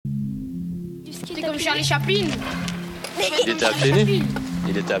C'est comme Charlie Chaplin. Il était à pieds nus.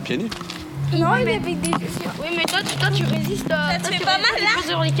 Il était à pieds nus. Non, il est avec des chaussures. Oui, mais toi tu résistes. Ça te fait pas mal là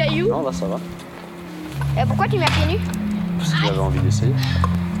sur les cailloux. Non, là ça va. Pourquoi tu mets à pieds nus? Parce que j'avais envie d'essayer.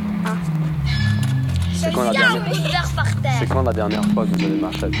 Ah. C'est quand la dernière fois que vous avez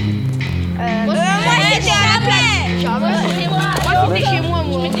marché à pieds nus? Moi j'étais à la plage. Moi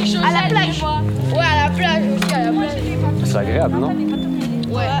j'étais chez moi. À la plage. Ouais, à la plage aussi, à la plage. C'est agréable, non?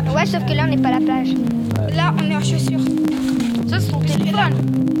 Ouais, sauf que là, on n'est pas à la plage. Là, on est en chaussures. Ça, c'est ton téléphone.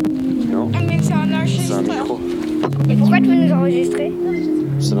 Non. Mais c'est un C'est un enregistreur. micro. Et pourquoi tu veux nous enregistrer?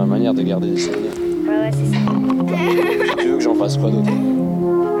 C'est ma manière de garder des souvenirs. Ouais, c'est ça. Tu veux que j'en fasse quoi d'autre?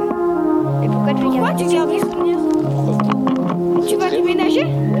 Et pourquoi tu veux garder Tu gardes des souvenirs. Pourquoi? Tu vas déménager?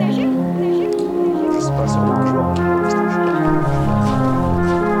 Je sais pas, sûrement un jour.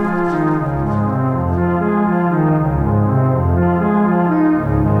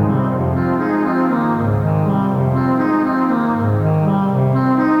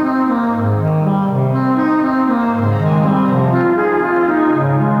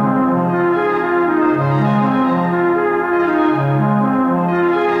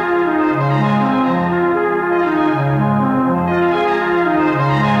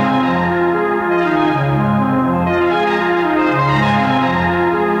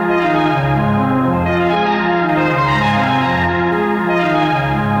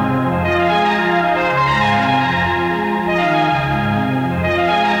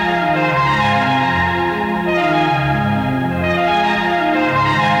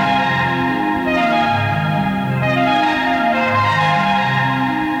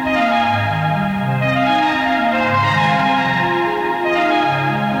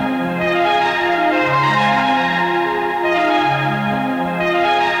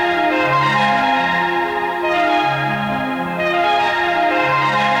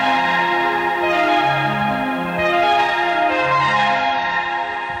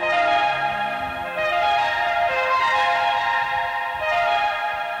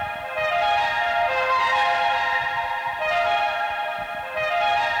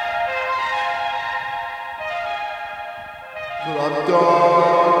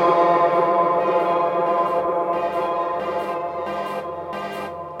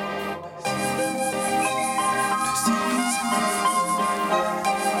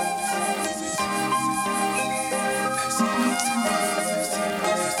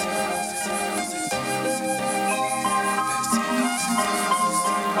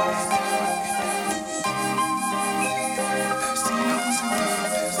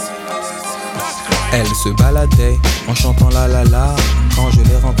 Elle se baladait en chantant la la la. Quand je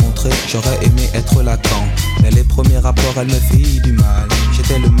l'ai rencontrée, j'aurais aimé être Lacan. Mais les premiers rapports, elle me fit du mal.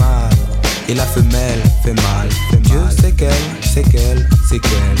 J'étais le mâle et la femelle fait mal. Dieu sait qu'elle,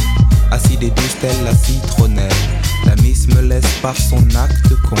 acide et douce telle la citronnelle. La miss me laisse par son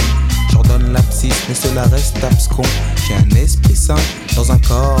acte con. J'ordonne l'abscisse mais cela reste abscon. J'ai un esprit sain dans un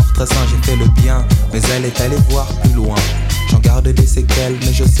corps très sain. J'ai fait le bien mais elle est allée voir plus loin. J'en garde des séquelles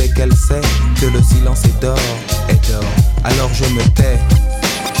mais je sais qu'elle sait que le silence est d'or, alors je me tais.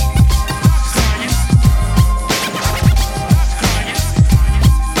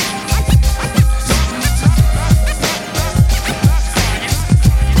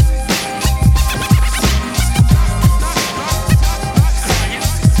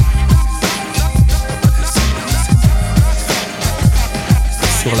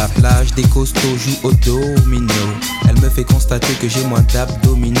 Sur la plage, des costauds jouent au domino. Elle me fait constater que j'ai moins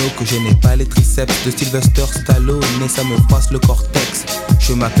d'abdominaux, que je n'ai pas les triceps de Sylvester Stallone. Et ça me froisse le cortex.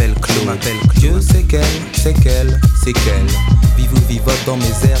 Je m'appelle Claude. Dieu sait qu'elle vive ou vivote dans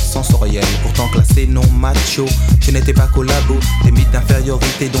mes airs sensoriels. Pourtant classé non macho, je n'étais pas collabo. Des mythes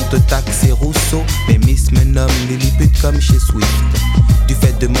d'infériorité dont te taxe et Rousseau. Mais Miss me nomme Lilliput comme chez Swift. Du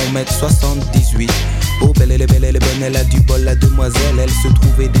fait de mon mètre 78. Oh belle elle est bonne, elle a du bol la demoiselle. Elle se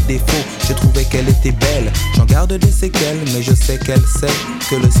trouvait des défauts, je trouvais qu'elle était belle. J'en garde des séquelles, mais je sais qu'elle sait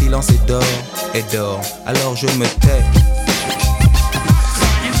que le silence est d'or, alors je me tais.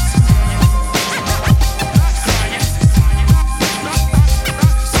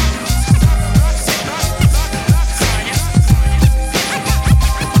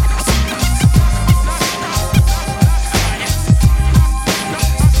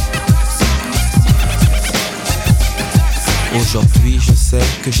 Aujourd'hui je sais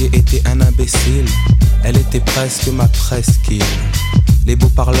que j'ai été un imbécile. Elle était presque ma presqu'île. Les beaux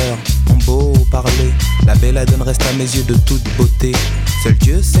parleurs ont beau parler, la belladone reste à mes yeux de toute beauté. Seul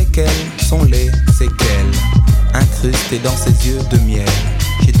Dieu sait quelles sont les séquelles incrustées dans ses yeux de miel.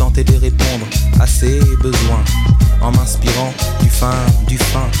 J'ai tenté de répondre à ses besoins en m'inspirant du fin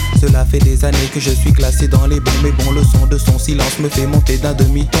Cela fait des années que je suis classé dans les bons, mais bon, le son de son silence me fait monter d'un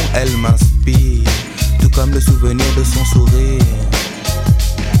demi-ton. Elle m'inspire, tout comme le souvenir de son sourire.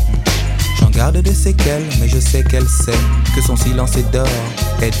 J'en garde des séquelles, mais je sais qu'elle sait que son silence est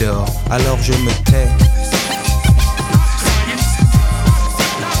d'or, alors je me tais.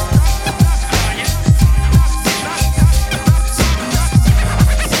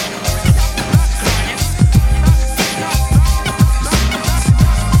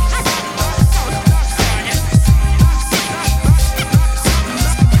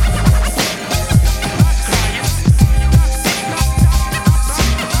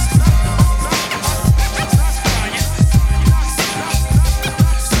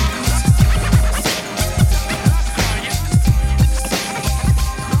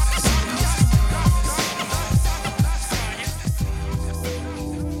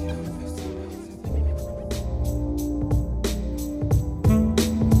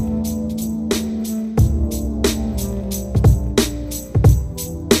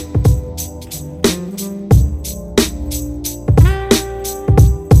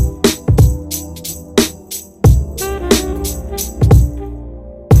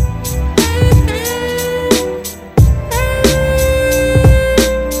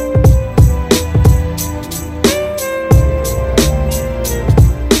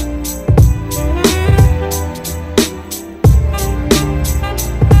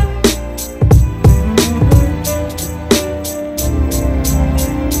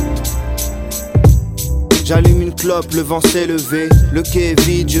 J'allume une clope, le vent s'est levé. Le quai est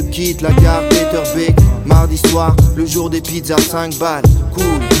vide, je quitte la gare Peterbeek. Mardi soir, le jour des pizzas 5 balles. Cool,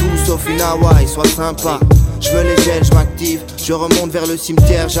 tout sauf une Hawaï, sois sympa. Je me les gèle, je m'active. Je remonte vers le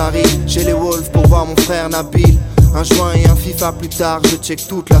cimetière, j'arrive chez les Wolves pour voir mon frère Nabil. Un joint et un FIFA plus tard, je check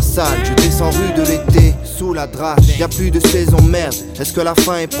toute la salle. Je descends rue de l'été, sous la drache. Y'a plus de saison, merde. Est-ce que la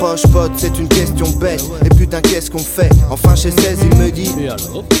fin est proche, pote? C'est une question bête. Et putain, qu'est-ce qu'on fait? Enfin, chez 16, il me dit: Et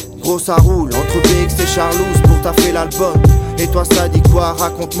alors? Gros, ça roule entre BX et Charlouse pour taffer l'album. Et toi, ça dit quoi?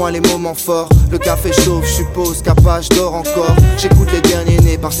 Raconte-moi les moments forts. Le café chauffe, je suppose qu'Apage dort encore. J'écoute les derniers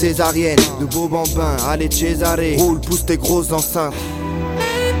nés par césarienne. De beaux bambins, allez Cesare. Roule, pousse tes grosses enceintes.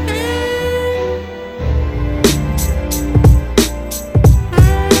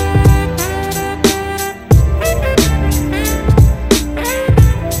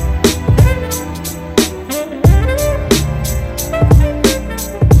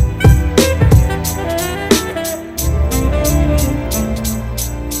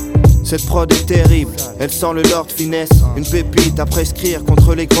 Cette prod est terrible, elle sent le Lord Finesse. Une pépite à prescrire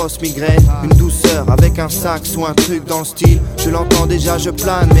contre les grosses migraines. Une douceur avec un sax ou un truc dans le style. Je l'entends déjà, je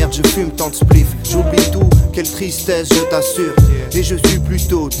plane, merde je fume tant de spliff. J'oublie tout, quelle tristesse je t'assure. Et je suis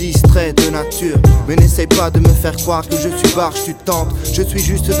plutôt distrait de nature. Mais n'essaye pas de me faire croire que je suis barge, tu tentes. Je suis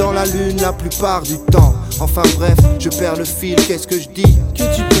juste dans la lune la plupart du temps. Enfin bref, je perds le fil, qu'est-ce que je dis?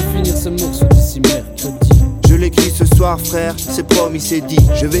 Que tu peux finir ce morceau d'ici mercredi. Je l'écris ce soir frère, c'est promis, c'est dit.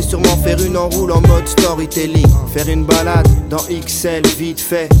 Je vais sûrement faire une enroule en mode storytelling. Faire une balade dans XL vite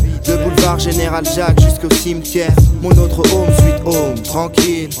fait. De boulevard Général Jacques jusqu'au cimetière. Mon autre home sweet home,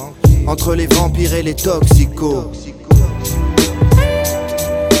 tranquille. Entre les vampires et les toxicos.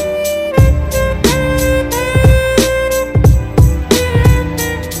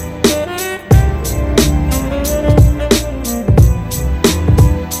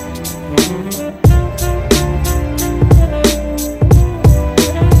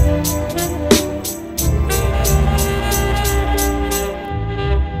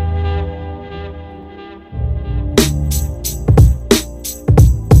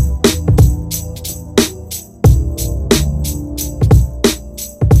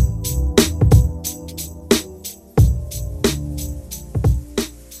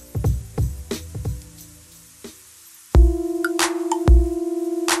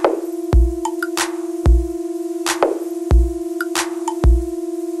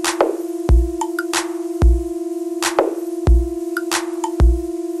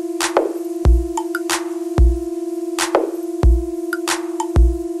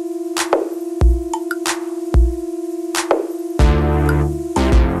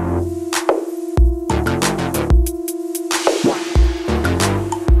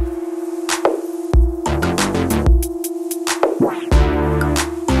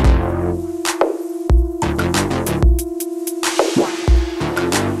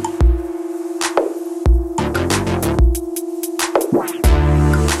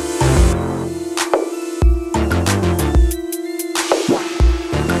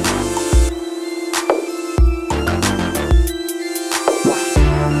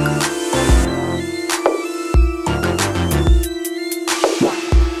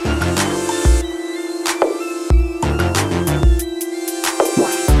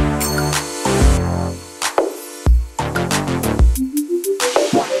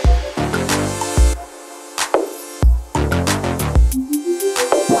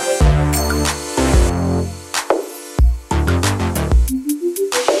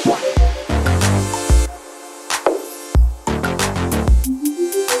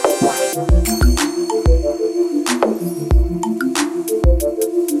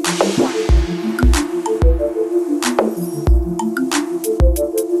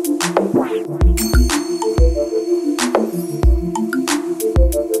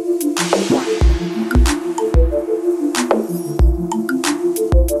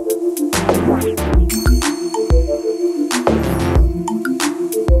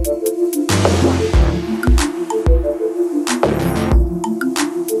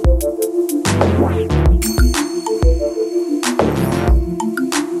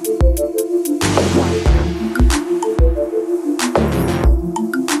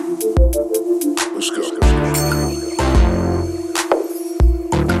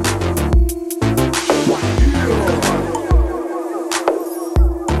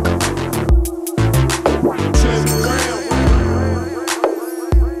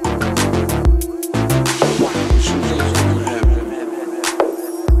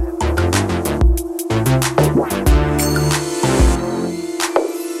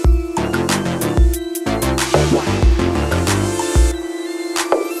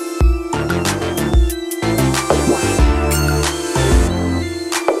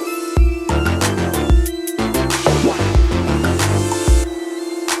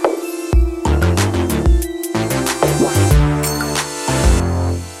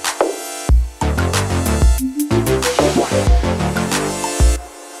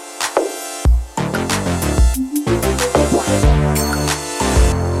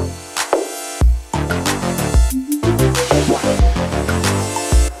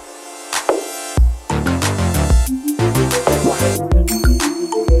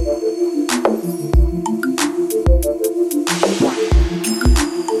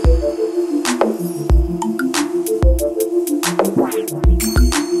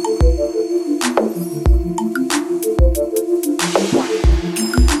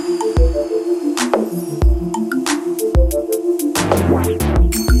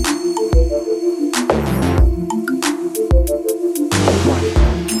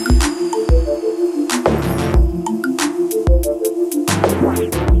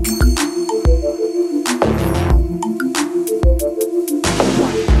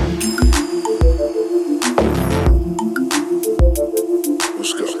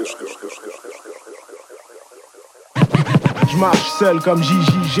 marche seul comme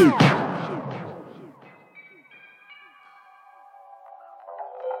JJG.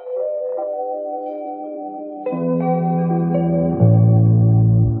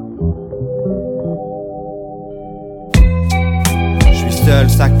 Seul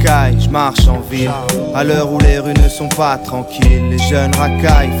ça caille, je marche en ville. À l'heure où les rues ne sont pas tranquilles, les jeunes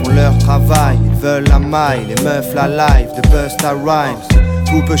racailles font leur travail. Ils veulent la maille, les meufs la live de Busta Rhymes.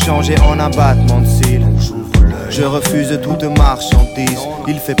 Tout peut changer en un battement de cils. Je refuse toute marchandise.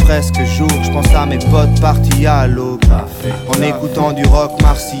 Il fait presque jour, je pense à mes potes partis à l'aube en écoutant du rock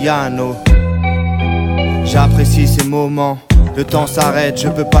marciano. J'apprécie ces moments. Le temps s'arrête, je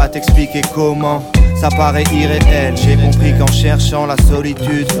peux pas t'expliquer comment. Ça paraît irréel, j'ai compris qu'en cherchant la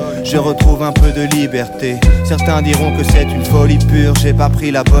solitude, je retrouve un peu de liberté. Certains diront que c'est une folie pure, j'ai pas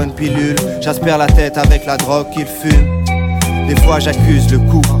pris la bonne pilule. J'aspire la tête avec la drogue qu'il fume. Des fois j'accuse le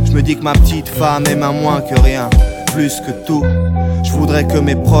coup, je me dis que ma petite femme aime un moins que rien, plus que tout. Je voudrais que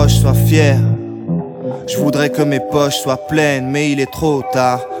mes proches soient fiers, je voudrais que mes poches soient pleines. Mais il est trop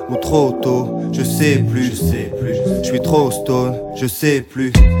tard ou trop tôt, je sais plus. Je suis trop stone, je sais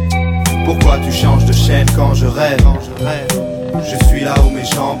plus. Pourquoi tu changes de chaîne quand je rêve? Je suis là où mes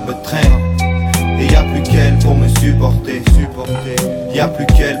jambes me traînent. Et y'a plus qu'elle pour me supporter. Y'a plus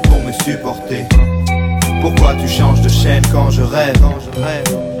qu'elle pour me supporter. Pourquoi tu changes de chaîne quand je rêve?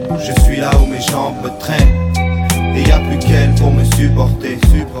 Je suis là où mes jambes me traînent. Et y'a plus qu'elle pour me supporter.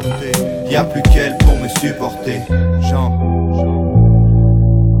 Y'a plus qu'elle pour me supporter.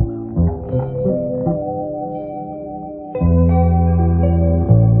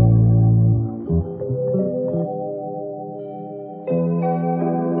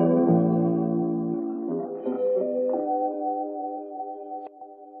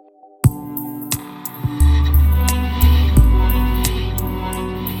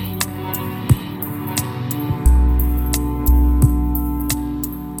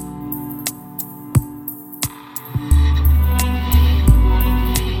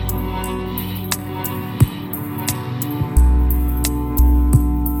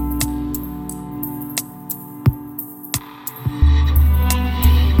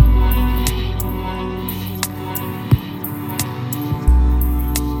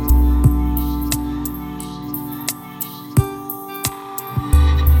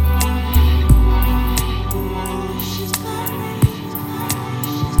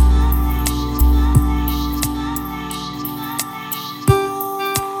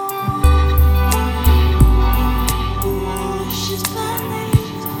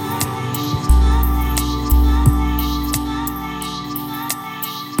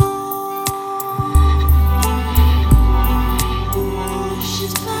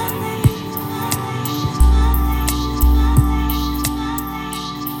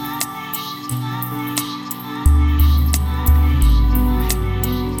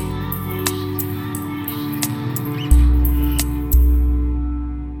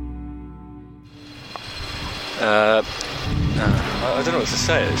 I don't know what to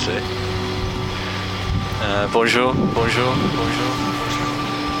say actually. Bonjour.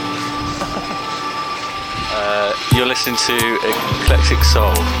 You're listening to Eclectic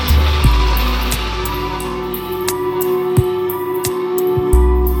Soul.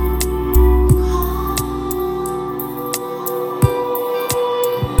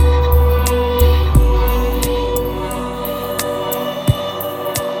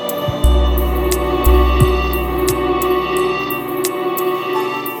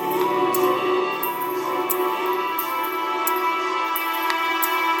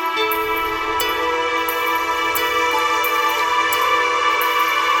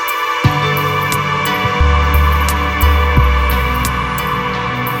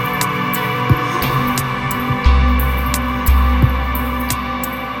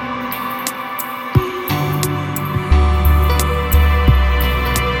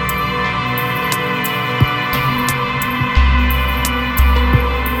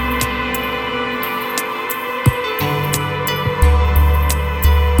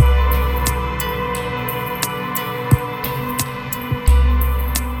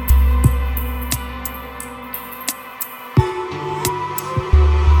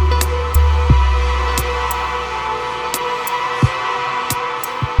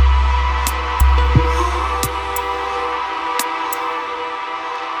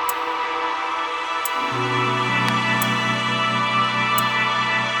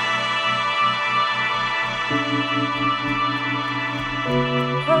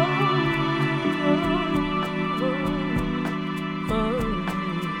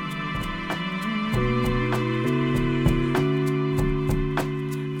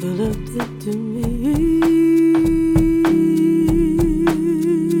 To me.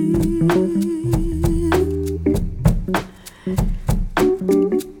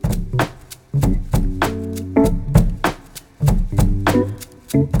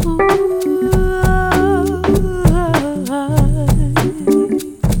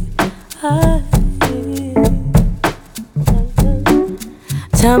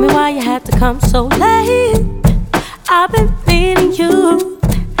 Tell me why you had to come so late. I've been needing you.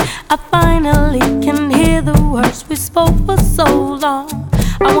 I finally can hear the words we spoke for so long.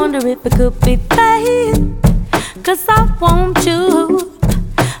 I wonder if it could be fate, 'cause I want you,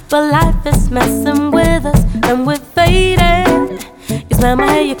 but life is messing with us and we're faded. You smell my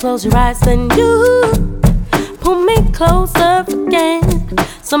hair, you close your eyes, then you pull me closer again.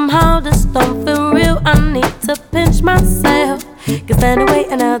 Somehow this don't feel real, I need to pinch myself. 'Cause then I wait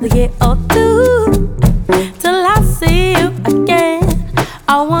another year or two till I see you again.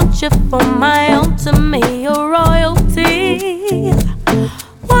 I want you for my own, to me you're royalty.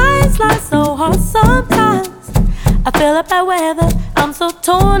 Why is life so hard sometimes? I feel like bad weather, I'm so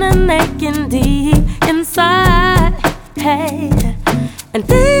torn and aching deep inside. Hey, and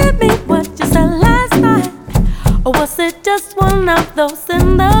did you mean what you said last night? Or was it just one of those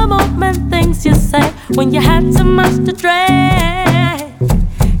in the moment things you say when you had too much to drink?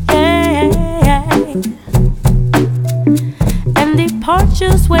 Yeah. And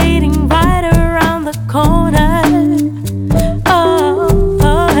departure's waiting right around the corner.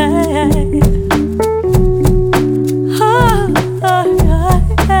 Oh, hey.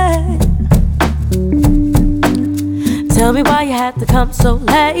 Hey. Tell me why you had to come so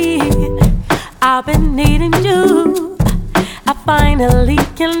late. I've been needing you. I finally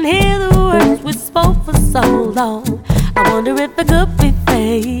can hear the words we spoke for so long. I wonder if it could be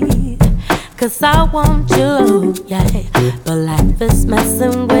fate, 'cause I want you, yeah. But life is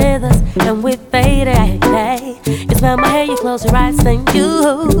messing with us and we faded, hey. You smell my hair, you close your eyes, then you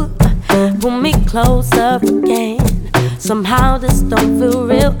pull me closer again. Somehow this don't feel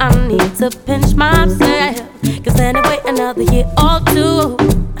real, I need to pinch myself. 'Cause anyway, another year or two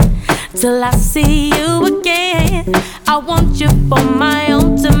till I see you again. I want you for my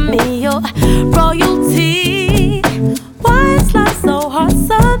own, to me you're royalty. Why is life so hard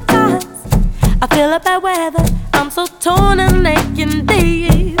sometimes? I feel like bad weather, I'm so torn and aching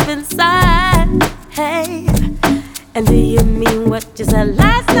deep inside. Hey, and do you mean what you said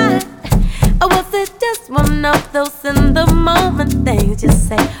last night? Or was it just one of those in the moment things you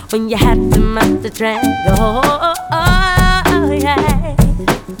say when you had too much to drink? Oh, yeah.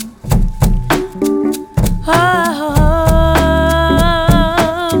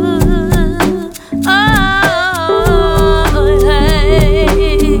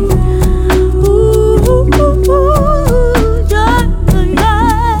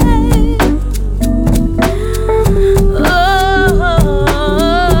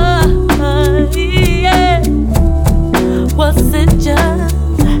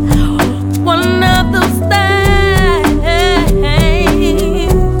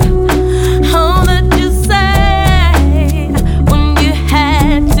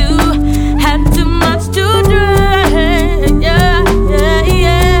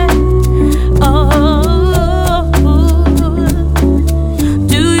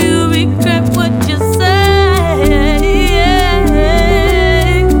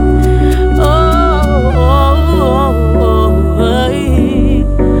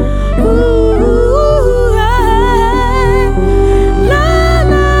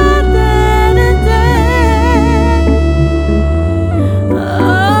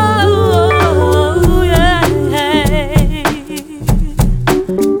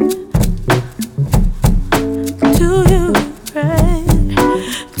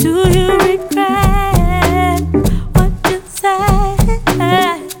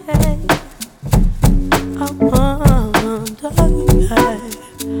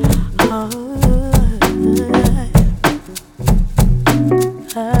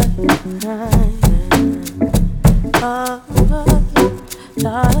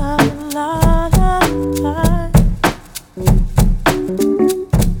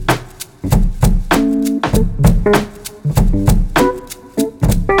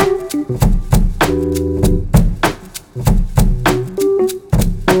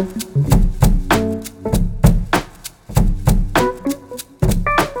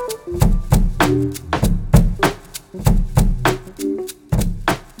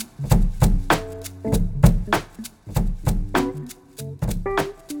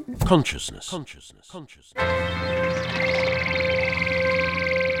 Consciousness.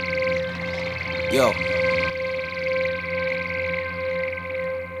 Yo.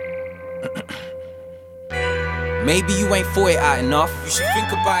 Maybe you ain't thought it out enough. You should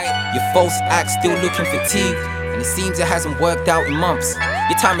think about it. Your false act still looking fatigued, and it seems it hasn't worked out in months.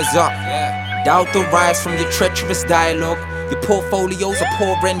 Your time is up. Doubt the rise from your treacherous dialogue. Your portfolios are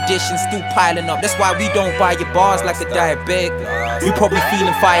poor renditions still piling up. That's why we don't buy your bars like a diabetic. You probably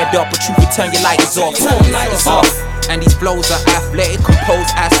feeling fired up, but you can turn your lighters off. Turn your lighters off. And these flows are athletic,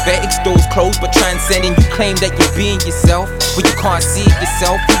 composed aesthetics, doors closed but transcending. You claim that you're being yourself, but you can't see it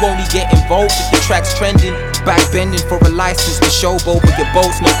yourself. You only get involved if your track's trending. Backbending for a license to showboat, but your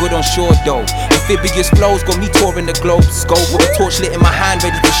boat's no good on shore though. Amphibious flows got me touring the globe. Scope with a torch lit in my hand,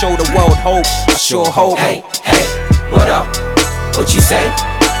 ready to show the world hope. I sure hope. Hey, hey, what up? What you say?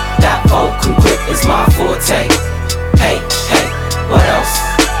 That vocal grip is my forte. Hey, hey, what else?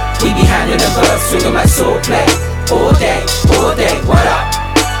 We be handing the verse, swinging like swordplay. All day, what up?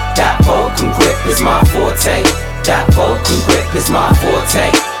 That vocal grip is my forte. That vocal grip is my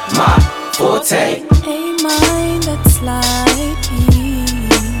forte. My forte. A mind that's like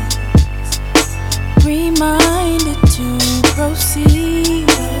peace, reminded to proceed.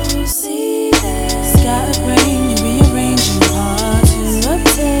 Scattered brain, rearranging hard to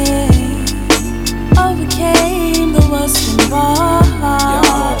obtain. Overcame the worst involved.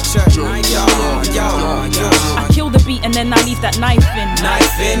 I kill the beat and then I leave that knife in.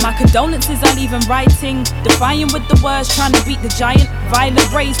 My condolences I leave in writing. Defying with the words, trying to beat the giant.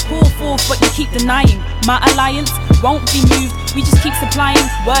 Violent rays pour forth but you keep denying. My alliance won't be moved, we just keep supplying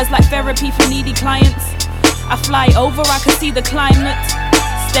words like therapy for needy clients. I fly over, I can see the climate.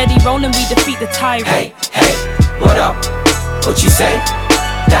 Steady rolling, we defeat the tyrant. Hey, hey, what up? What you say?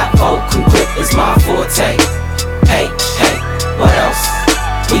 That vocal grip is my forte. Hey, hey, what else?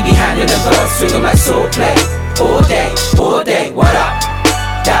 We be handing the verse, swinging like swordplay. All day, what up?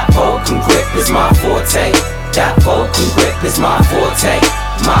 That vocal grip is my forte. That vocal grip is my forte.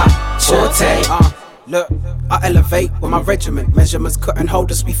 My forte. Look, I elevate with my regiment. Measurements couldn't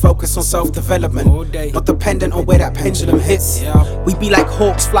hold us, we focus on self-development. Not dependent on where that pendulum hits. We be like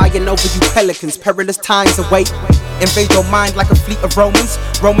hawks flying over you pelicans. Perilous times await. Invade your mind like a fleet of Romans.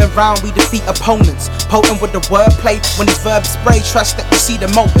 Roaming round, we defeat opponents. Potent with the wordplay. When these verbs spray, trust that you see the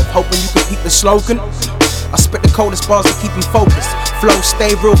motive. Hoping you can peep the slogan. I spit the coldest bars to keep them focused. Flow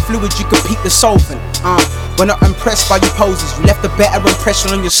stay real fluid, you can peep the solvent. We're not impressed by your poses. You left a better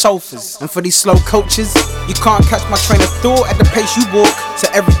impression on your sofas. And for these slow coaches, you can't catch my train of thought at the pace you walk. So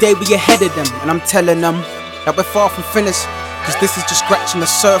every day we ahead of them. And I'm telling them that we're far from finished, cause this is just scratching the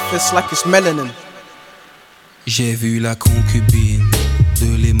surface like it's melanin. J'ai vu la concubine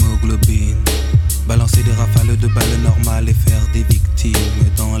de l'hémoglobine balancer des rafales de balles normales et faire des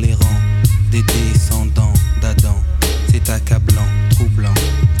victimes dans les rangs des descendants d'Adam. C'est accablant, troublant,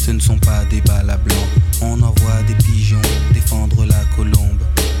 ce ne sont pas des balles à blanc. On envoie des pigeons défendre la colombe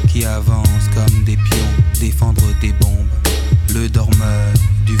qui avance comme des pions, défendre des bombes. Le dormeur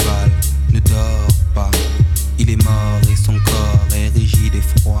du Val ne dort pas, il est mort et son corps est rigide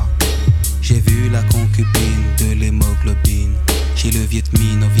et froid. J'ai vu la concubine de l'hémoglobine chez le Viet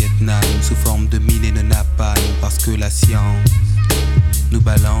Minh au Vietnam sous forme de mine et de napalm parce que la science nous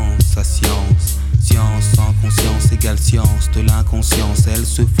balance sa science. Science sans conscience égale science de l'inconscience. Elle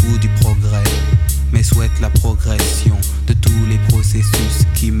se fout du progrès mais souhaite la progression de tous les processus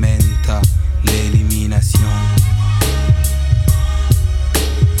qui mènent à l'élimination.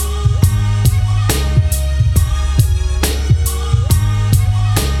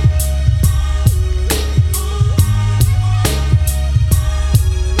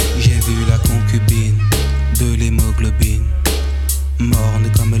 De l'hémoglobine, morne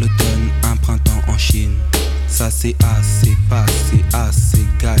comme l'automne, un printemps en Chine. Ça c'est assez passé, assez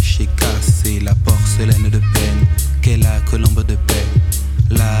gâché, cassé. La porcelaine de peine qu'est la colombe de paix.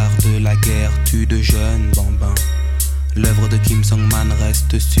 L'art de la guerre tue de jeunes bambins. L'œuvre de Kim Song-man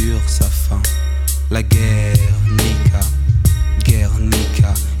reste sur sa fin. La Guernica,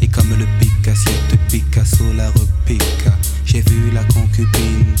 et comme le pic assiette Picasso la repiqua. J'ai vu la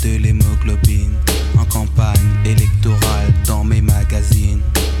concubine de l'hémoglobine en campagne électorale dans mes magazines.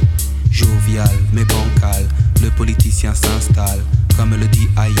 Jovial mais bancal, le politicien s'installe. Comme le dit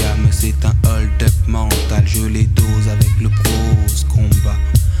Ayam, c'est un hold-up mental. Je les dose avec le prose combat.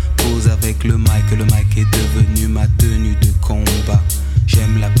 Pose avec le mic est devenu ma tenue de combat.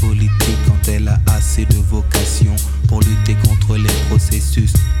 J'aime la politique quand elle a assez de vocation pour lutter contre les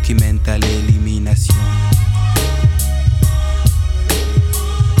processus qui mènent à l'élimination.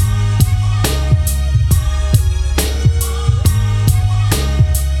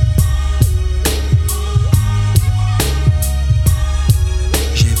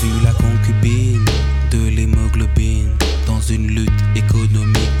 J'ai vu la concubine de l'hémoglobine dans une lutte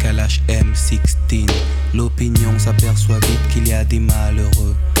économique à l'âge M16. L'opinion s'aperçoit vite qu'il y a des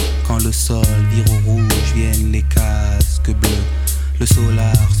malheureux. Quand le sol vire au rouge, viennent les casques bleus. Le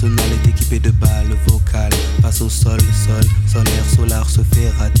solar sonal est équipé de balles vocales. Face au sol, solaire, solar se fait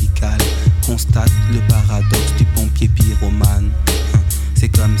radical. Constate le paradoxe du pompier pyromane. C'est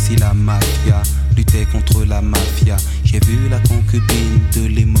comme si la mafia luttait contre la mafia. J'ai vu la concubine de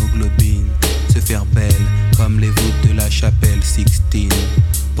l'hémoglobine se faire belle comme les voûtes de la chapelle Sixtine.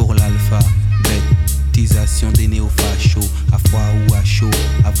 Pour l'alphabétisation des néofachos, à froid ou à chaud,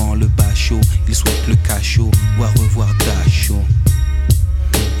 avant le bachot, ils souhaitent le cachot ou à revoir Dachau.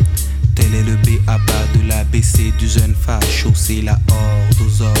 Tel est le B.A.B.A. de l'ABC du jeune facho. C'est la horde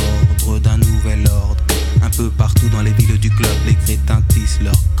aux ordres d'un nouvel ordre. Un peu partout dans les villes du globe, les crétins tissent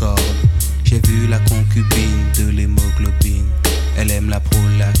leurs cordes. J'ai vu la concubine de l'hémoglobine. Elle aime la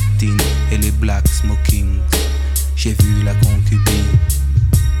prolactine et les black smokings. J'ai vu la concubine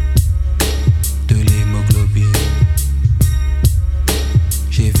de l'hémoglobine.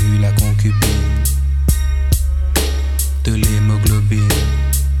 J'ai vu la concubine de l'hémoglobine.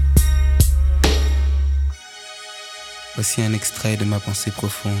 Voici un extrait de ma pensée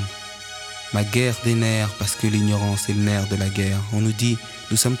profonde. Ma guerre des nerfs, parce que l'ignorance est le nerf de la guerre. On nous dit,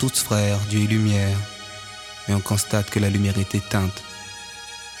 nous sommes tous frères, Dieu est lumière. Mais on constate que la lumière est éteinte.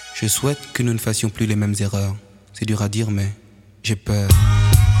 Je souhaite que nous ne fassions plus les mêmes erreurs. C'est dur à dire, mais j'ai peur.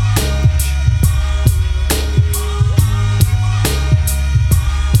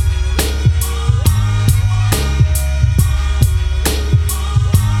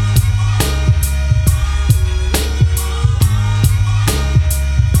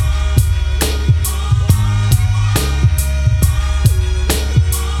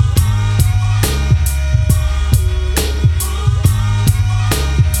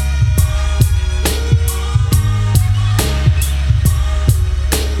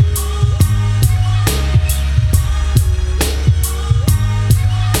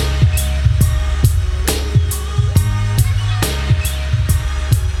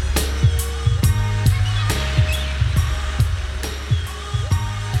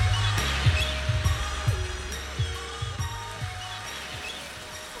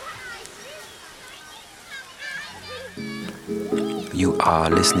 You are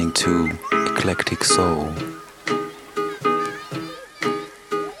listening to Eclectic Soul.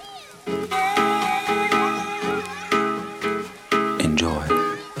 Enjoy.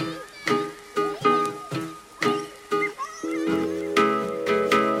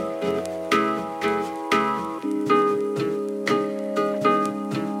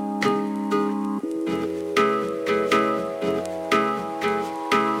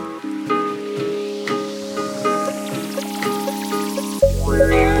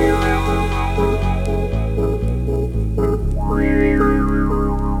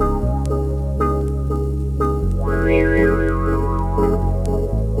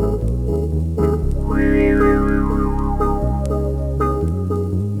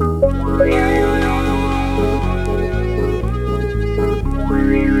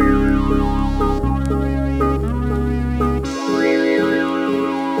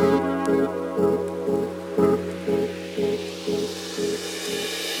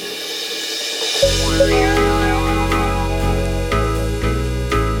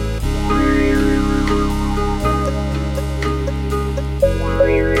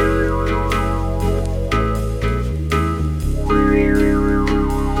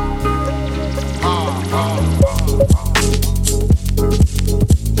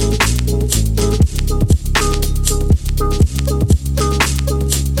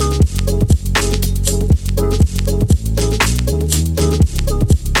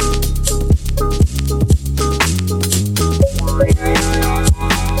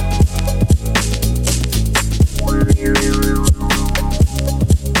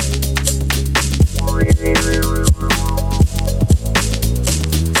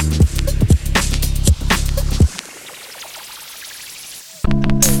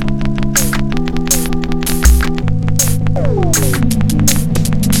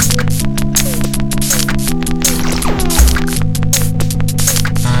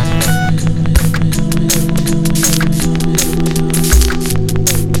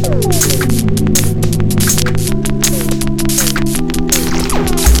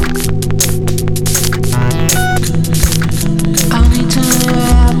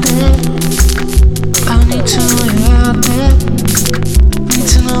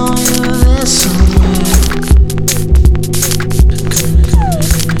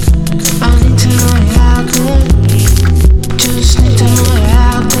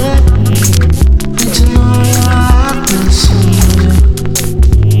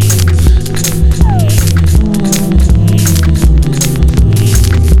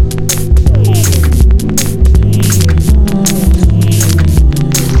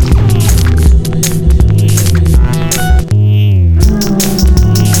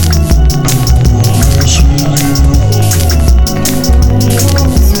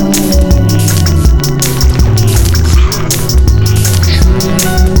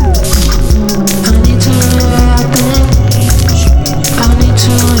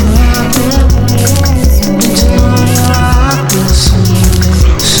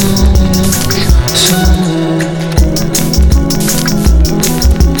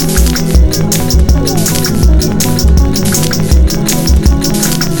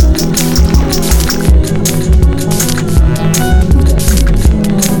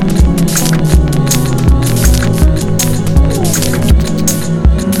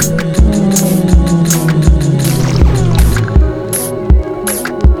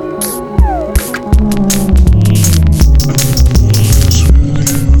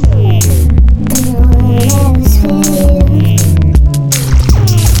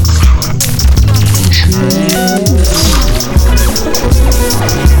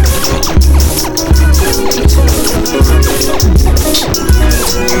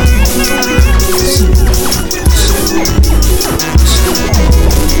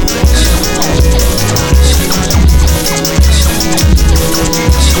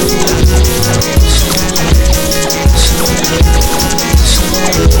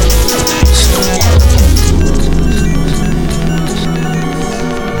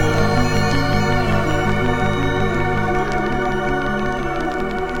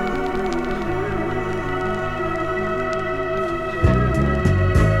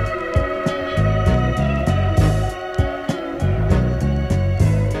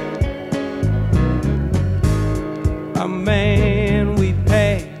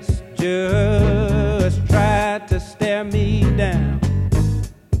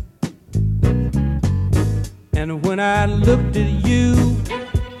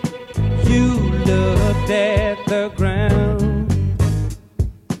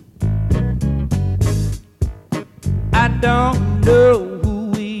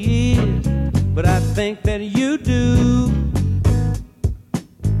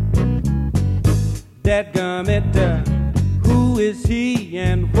 Dadgummit, who is he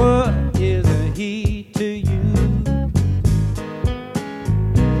and what is a he to you?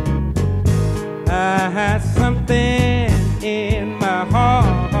 I had something in my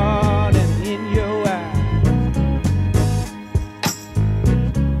heart and in your eyes.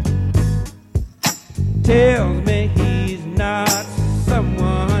 Tells me he's not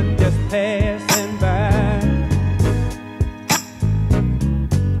someone just passing by.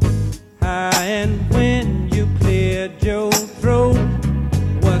 And when you cleared your throat,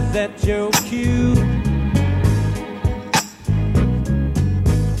 was that your cue?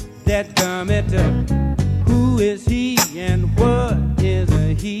 Dadgummit, who is he and what is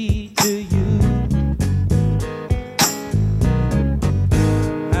a he to you?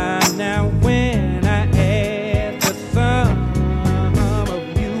 Now when I add the sum of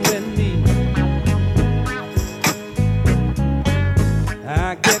you and me,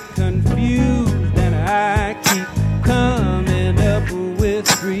 I get confused and I keep coming up with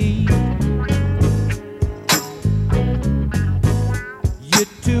 3.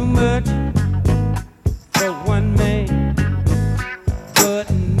 You're too much for one man,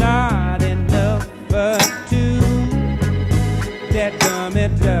 but not enough for 2.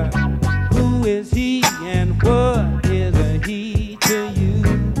 Dadgummit, who is he and what is a he to you?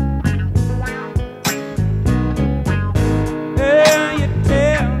 You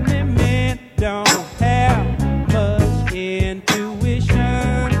tell me men don't have much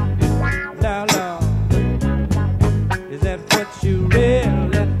intuition. La la, is that what you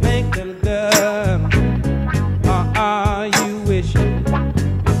really think, little girl? Or are you wishing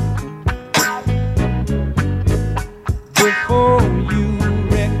before you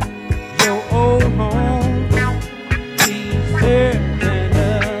wreck your old home? Deserve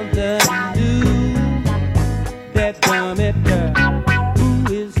another new. Dadgummit, who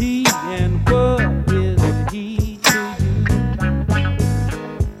is he and what is he to you?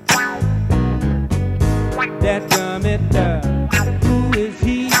 Dadgummit, who is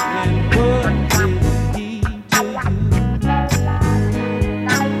he and what is he to you?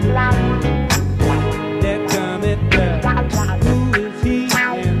 Dadgummit, who is he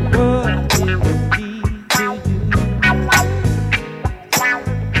and what is he to you?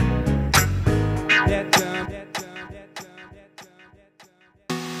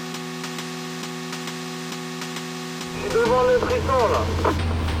 Devant le frisson là.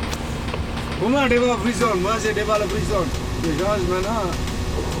 Comment devant le frisson? Moi c'est devant le frisson. Je change maintenant.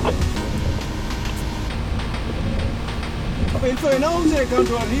 Il faut énoncer quand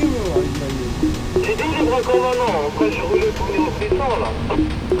tu arrives. J'ai dit libre comme un an. Après je voulais tourner au frisson là.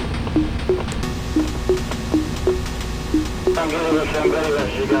 Angela,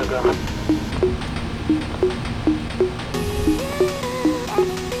 Chicago.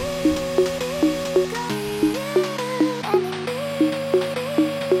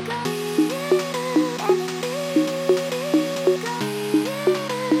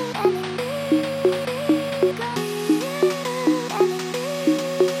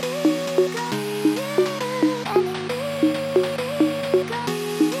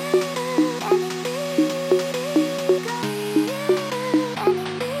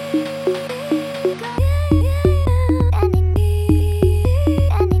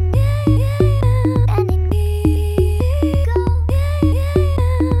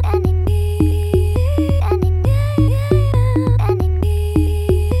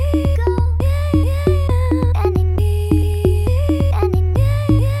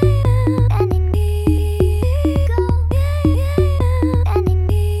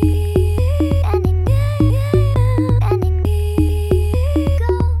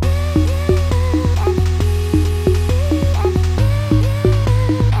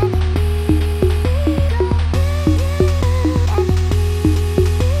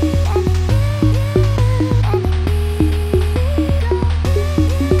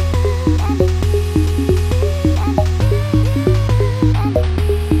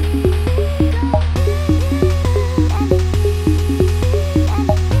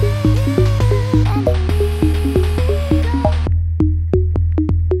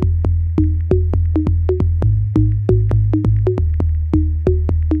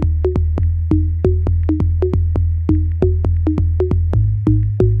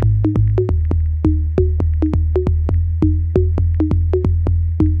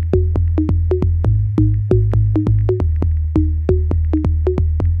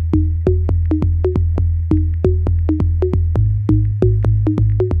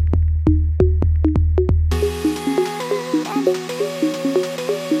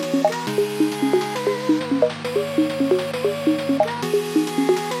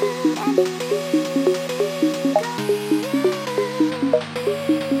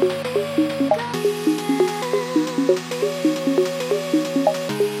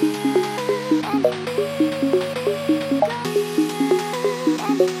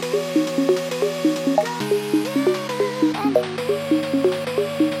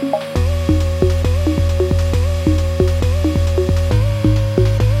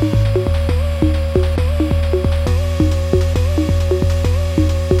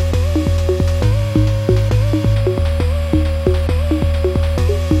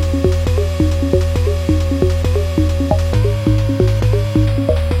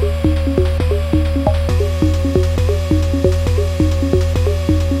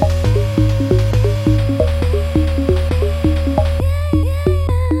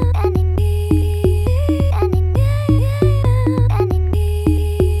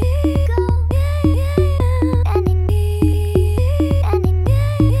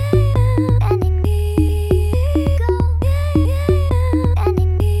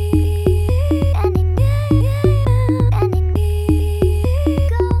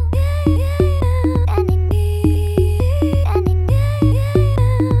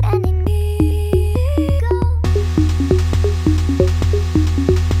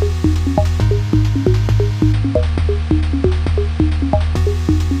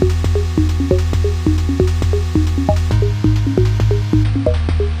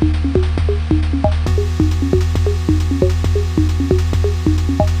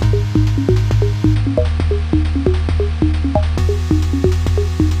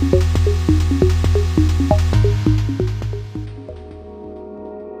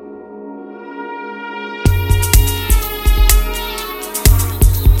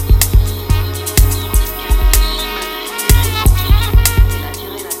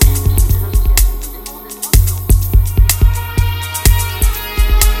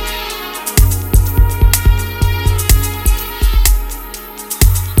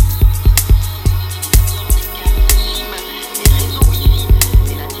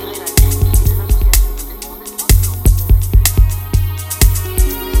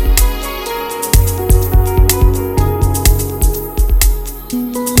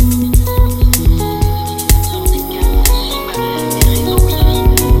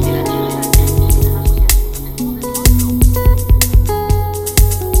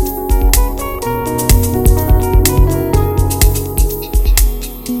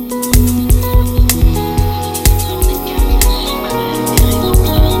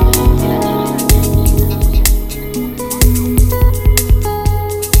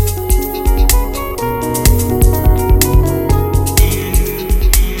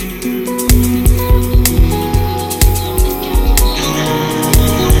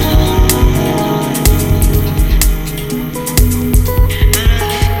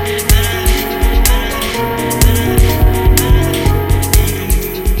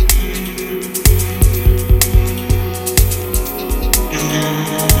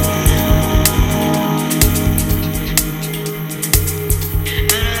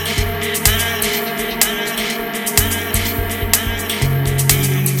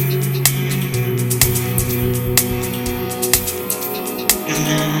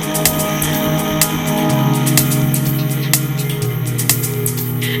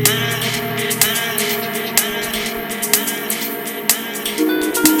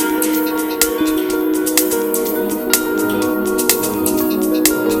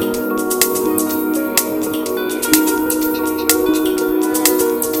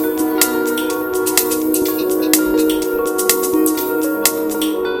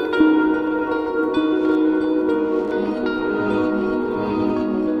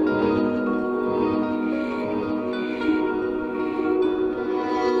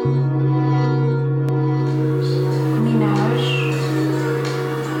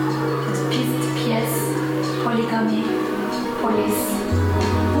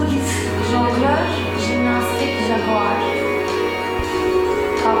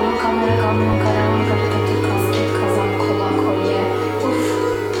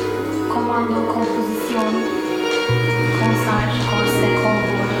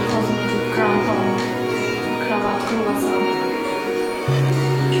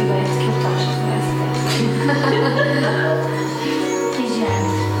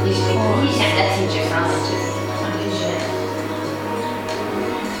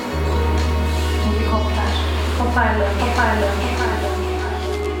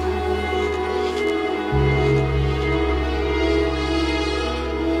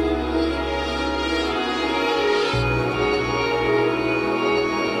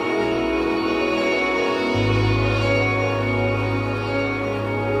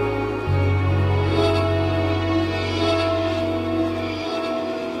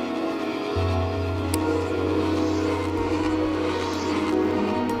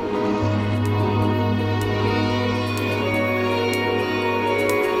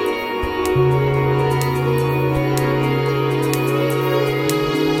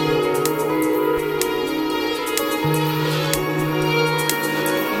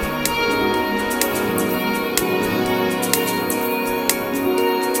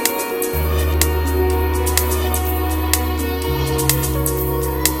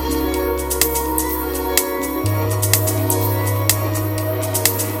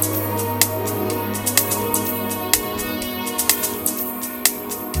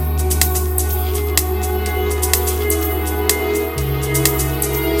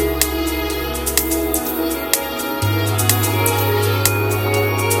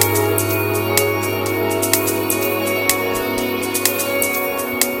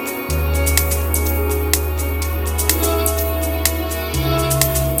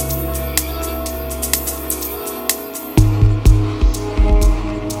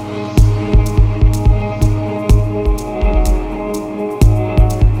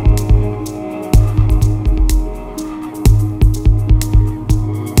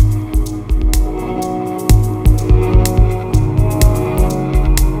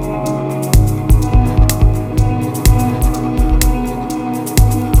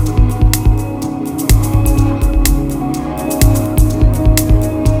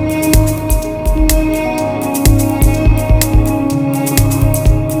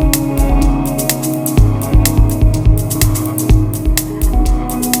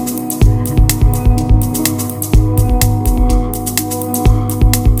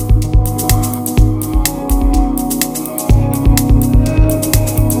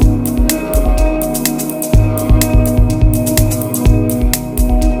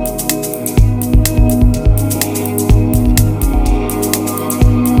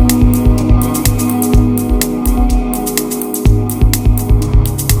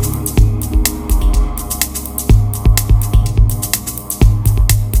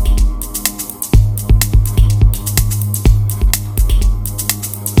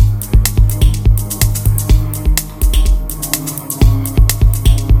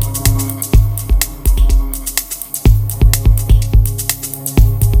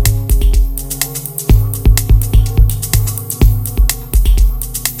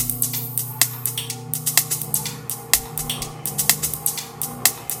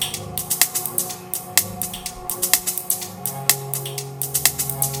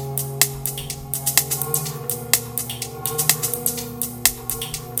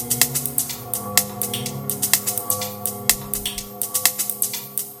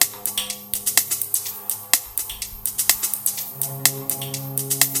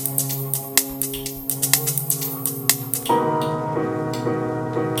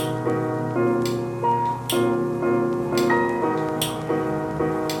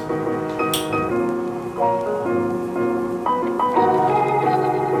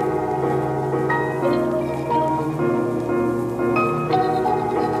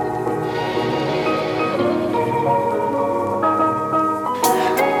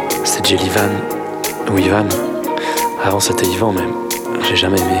 Gilles Ivan, ou Ivan. Avant c'était Ivan même, j'ai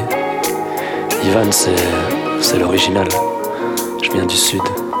jamais aimé. Ivan c'est l'original. Je viens du sud,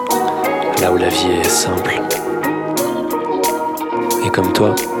 là où la vie est simple. Et comme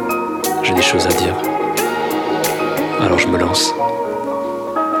toi, j'ai des choses à dire. Alors je me lance.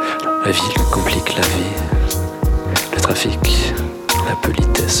 La ville complique la vie. Le trafic, la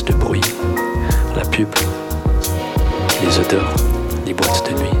politesse, le bruit, la pub, les odeurs, les boîtes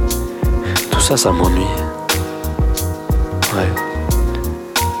de nuit. Tout ça, ça m'ennuie. Ouais.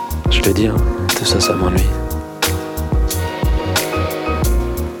 Je le dis, hein, tout ça, ça m'ennuie.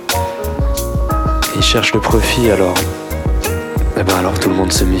 Ils cherchent le profit, alors... Eh ben alors tout le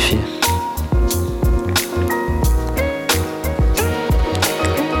monde se méfie.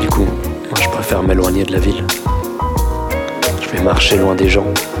 Du coup, moi je préfère m'éloigner de la ville. Je vais marcher loin des gens.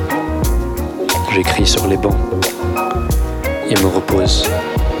 J'écris sur les bancs. Et me repose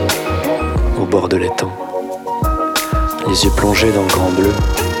au bord de l'étang. Les yeux plongés dans le grand bleu.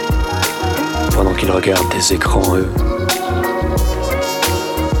 Pendant qu'ils regardent des écrans, eux.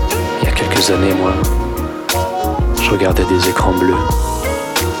 Il y a quelques années, moi, je regardais des écrans bleus.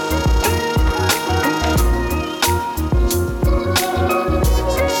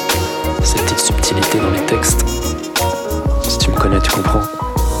 Ces petites subtilités dans les textes. Si tu me connais, tu comprends.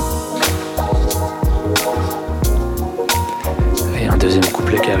 Et un deuxième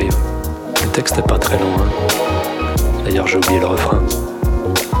couplet qui arrive. Le texte est pas très long, hein. D'ailleurs, j'ai oublié le refrain.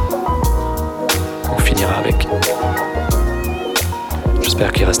 On finira avec.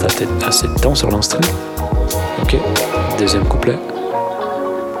 J'espère qu'il reste assez de temps sur l'instru. Ok, deuxième couplet.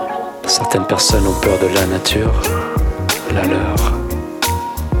 Certaines personnes ont peur de la nature, la leur.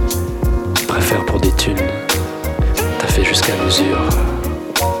 Ils préfèrent pour des thunes, t'as fait jusqu'à l'usure.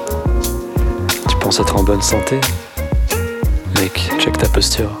 Tu penses être en bonne santé? Mec, check ta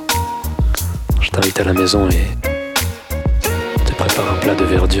posture. Je t'invite à la maison et te prépare un plat de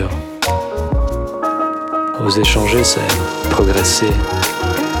verdure. Oser changer, c'est progresser,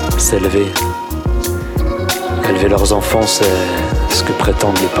 s'élever. Élever leurs enfants, c'est ce que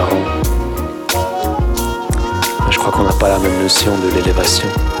prétendent les parents. Mais je crois qu'on n'a pas la même notion de l'élévation.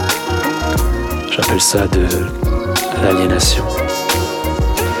 J'appelle ça de l'aliénation.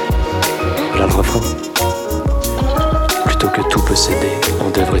 Voilà le refrain. Plutôt que tout posséder, on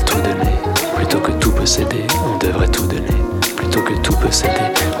devrait tout donner. Plutôt que tout posséder, on devrait tout donner. Plutôt que tout posséder,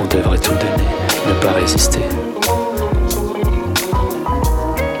 on devrait tout donner. Ne pas résister.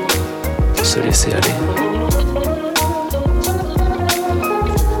 Se laisser aller.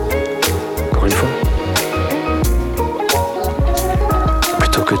 Encore une fois.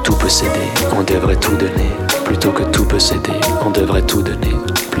 Plutôt que tout posséder, on devrait tout donner. Plutôt que tout posséder, on devrait tout donner.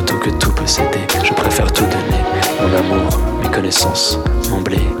 Plutôt que tout posséder, je préfère tout donner. Mon amour, mes connaissances, mon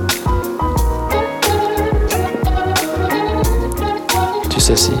blé. Tu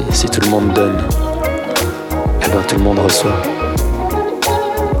sais, si tout le monde donne, eh ben tout le monde reçoit.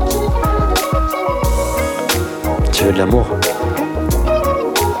 Tu veux de l'amour?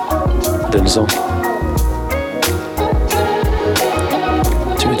 Donne-en.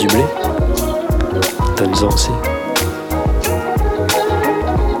 Tu veux du blé? Donne-en aussi.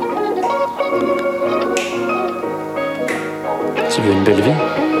 Tu veux une belle vie?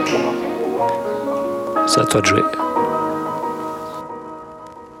 C'est à toi de jouer.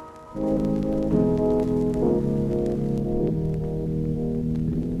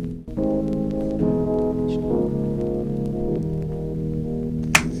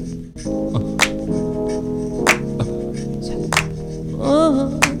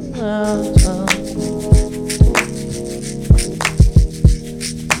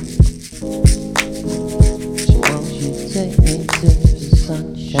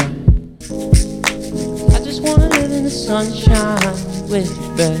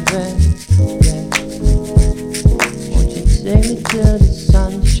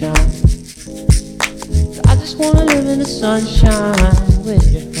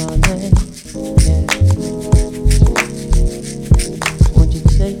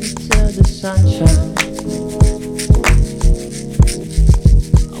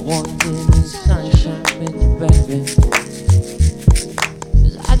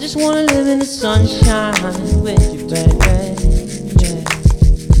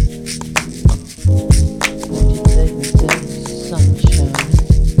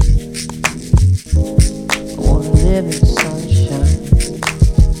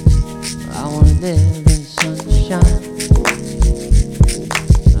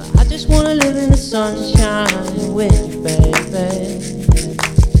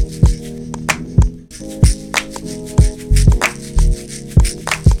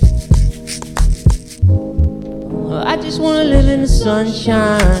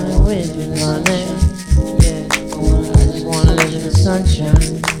 sunshine with you, honey. Yeah, I just wanna live in the sunshine.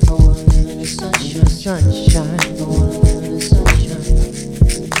 I wanna live in the sunshine. Sunshine. I wanna live in the sunshine.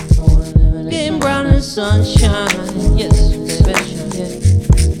 I wanna live in the getting brown in the sunshine. Yes, baby. Yeah.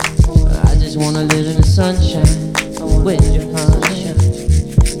 I just wanna live in the sunshine with you, honey.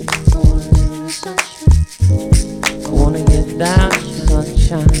 I wanna live in the sunshine. I wanna get down in the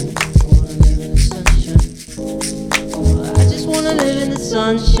sunshine. I just wanna live in the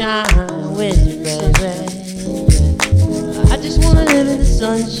sunshine with you, baby. Yeah. I just wanna live in the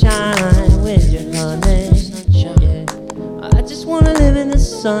sunshine with you, honey. Yeah. I just wanna live in the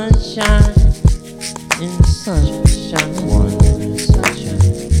sunshine. In the sunshine. I wanna live in the sunshine.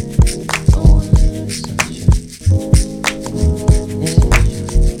 I wanna live in the sunshine. Yeah.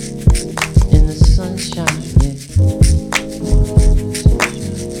 In the sunshine. Yeah.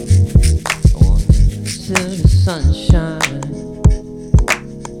 I wanna live in the sunshine.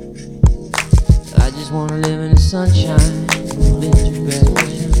 I just wanna live in the sunshine with you, baby.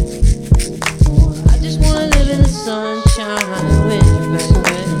 I just wanna live in the sunshine with you,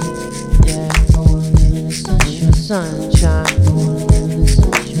 baby. Yeah, I wanna live in the sunshine. Sunshine. I wanna live in the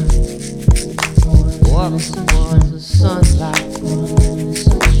sunshine. Walk towards the sunlight. I wanna live in the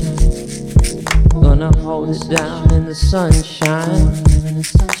sunshine. Gonna hold it down in the sunshine. I wanna live in the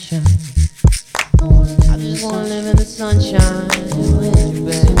sunshine. I just wanna live in the sunshine with you,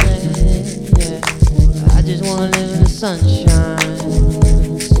 baby. Yeah, I just wanna live in the sunshine.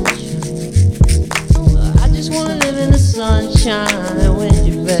 I just wanna live in the sunshine with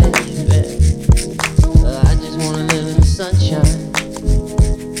you, baby. I just wanna live in the sunshine.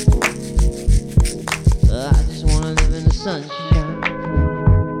 I just wanna live in the sunshine.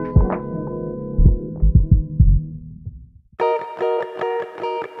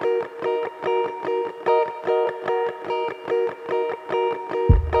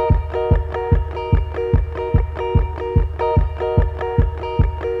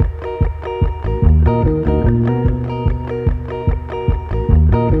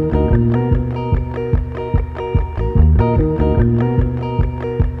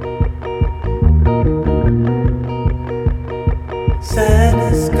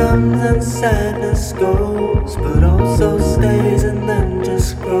 Sadness comes and sadness goes, but also stays and then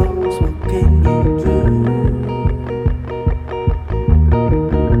just grows. What can you do?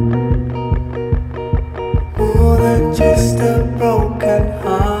 More than just a broken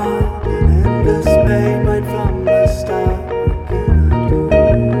heart, an endless pain right from the start. What can I do?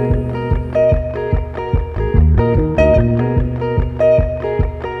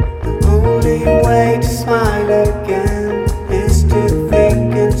 The only way to smile again is to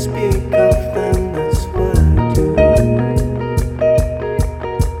think and speak of them, that's what I do.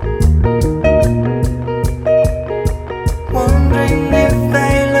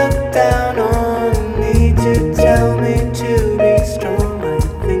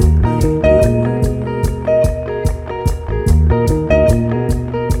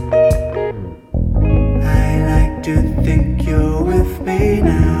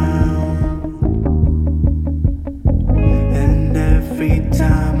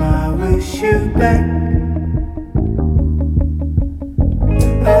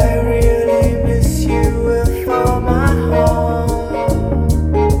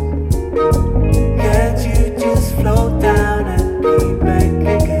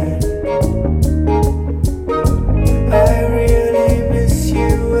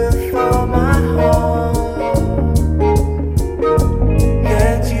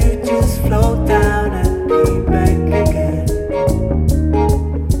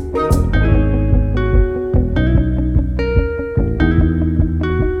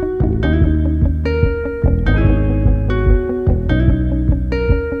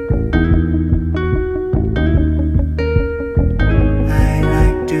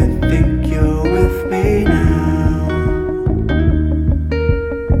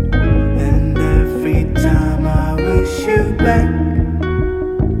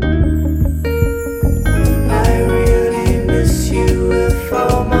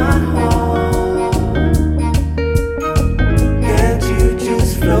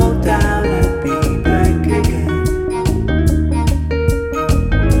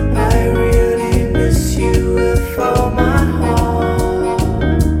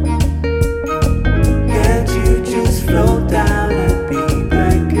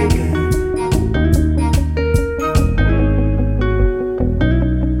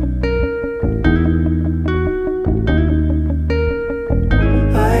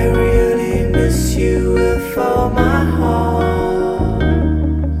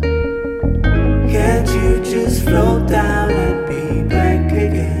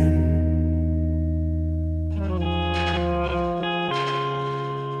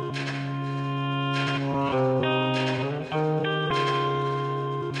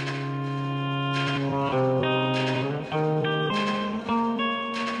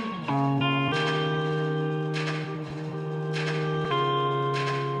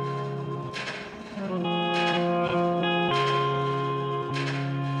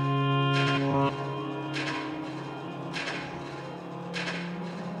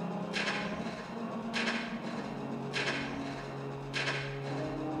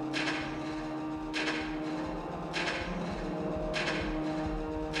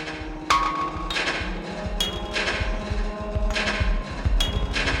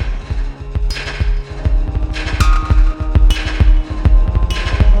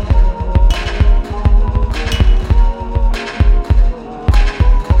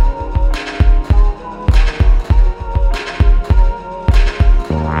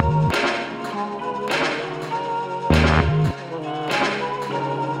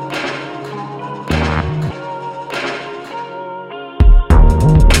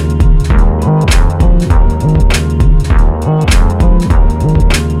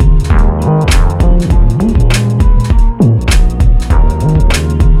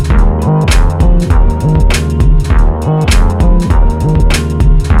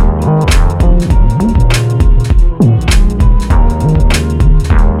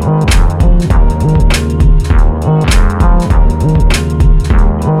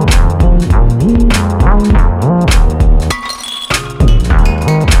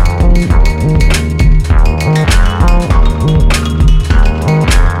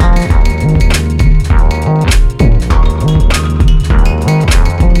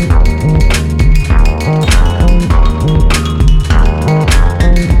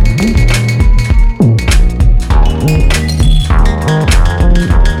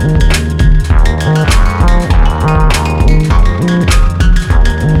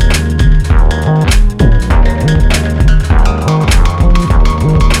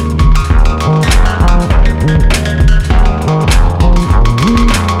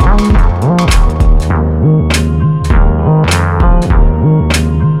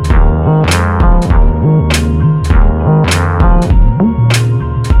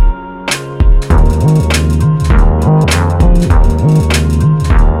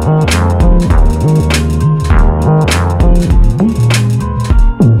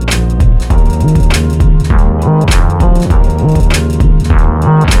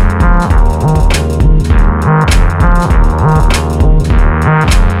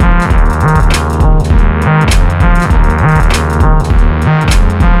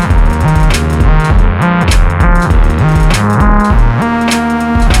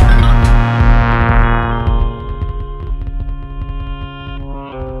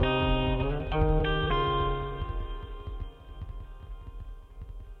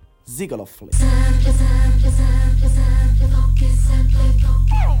 Ziegler Flip.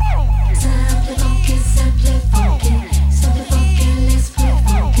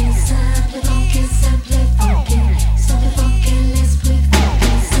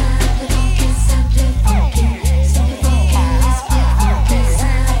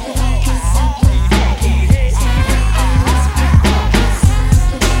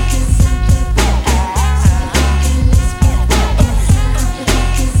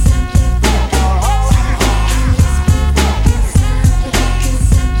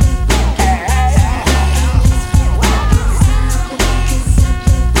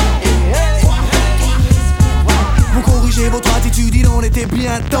 Votre attitude, il en était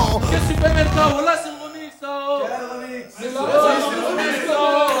bien temps. Qu'est-ce que tu fais maintenant? Voilà, c'est le remix, ça. Quel remix? C'est le remix, ça.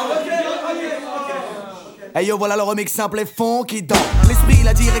 Hey yo, voilà le remix simple et funky dans l'esprit,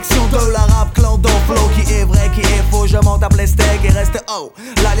 la direction de la rap clan dans flow. Qui est vrai, qui est faux, je m'en tape les steaks et reste haut.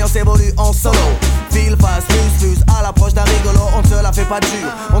 L'alliance évolue en solo. Fil face, fuse, à l'approche d'un rigolo. On ne se la fait pas dur,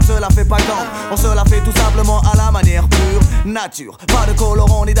 on ne se la fait pas quand. On se la fait tout simplement à la manière pure nature. Pas de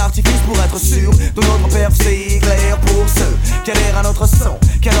colorant ni d'artifice pour être sûr de notre perf, c'est clair pour ceux qui adhèrent à notre son,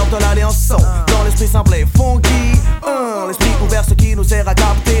 qui adoptent l'alliance son. Dans l'esprit simple et funky, l'esprit ouvert, ce qui nous sert à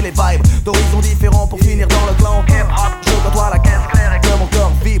capter les vibes d'horizons différents pour finir dans le clan hip-hop. Je côtoie la caisse claire et que mon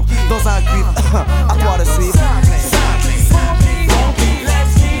corps vibre dans un cuivre. À toi de suivre.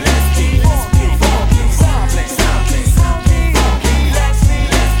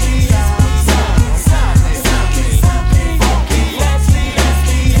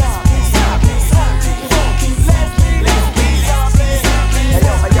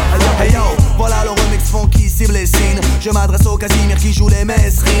 Je m'adresse au Casimir qui joue les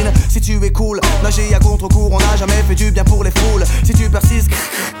mesrines. Si tu es cool, nager à contre-cours, on n'a jamais fait du bien pour les foules. Si tu persistes,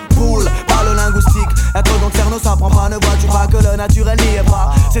 poule, parle linguistique. Être donc cerno, ça prend pas, ne vois-tu pas que le naturel n'y est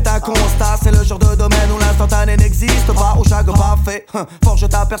pas. C'est un constat, c'est le genre de domaine où l'instantané n'existe pas. Où chaque pas fait, forge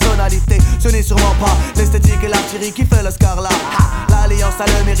ta personnalité. Ce n'est sûrement pas l'esthétique et l'artillerie qui fait le scarlat. L'alliance a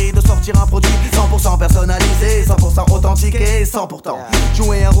le mérite de sortir un produit 100% personnalisé, 100% authentique et 100%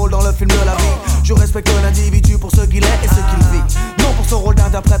 jouer un rôle dans le film de la vie. Je respecte l'individu pour ce qu'il est et ce qu'il vit, non pour son rôle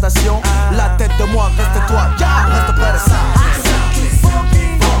d'interprétation. La tête de moi, reste toi, reste près de ça.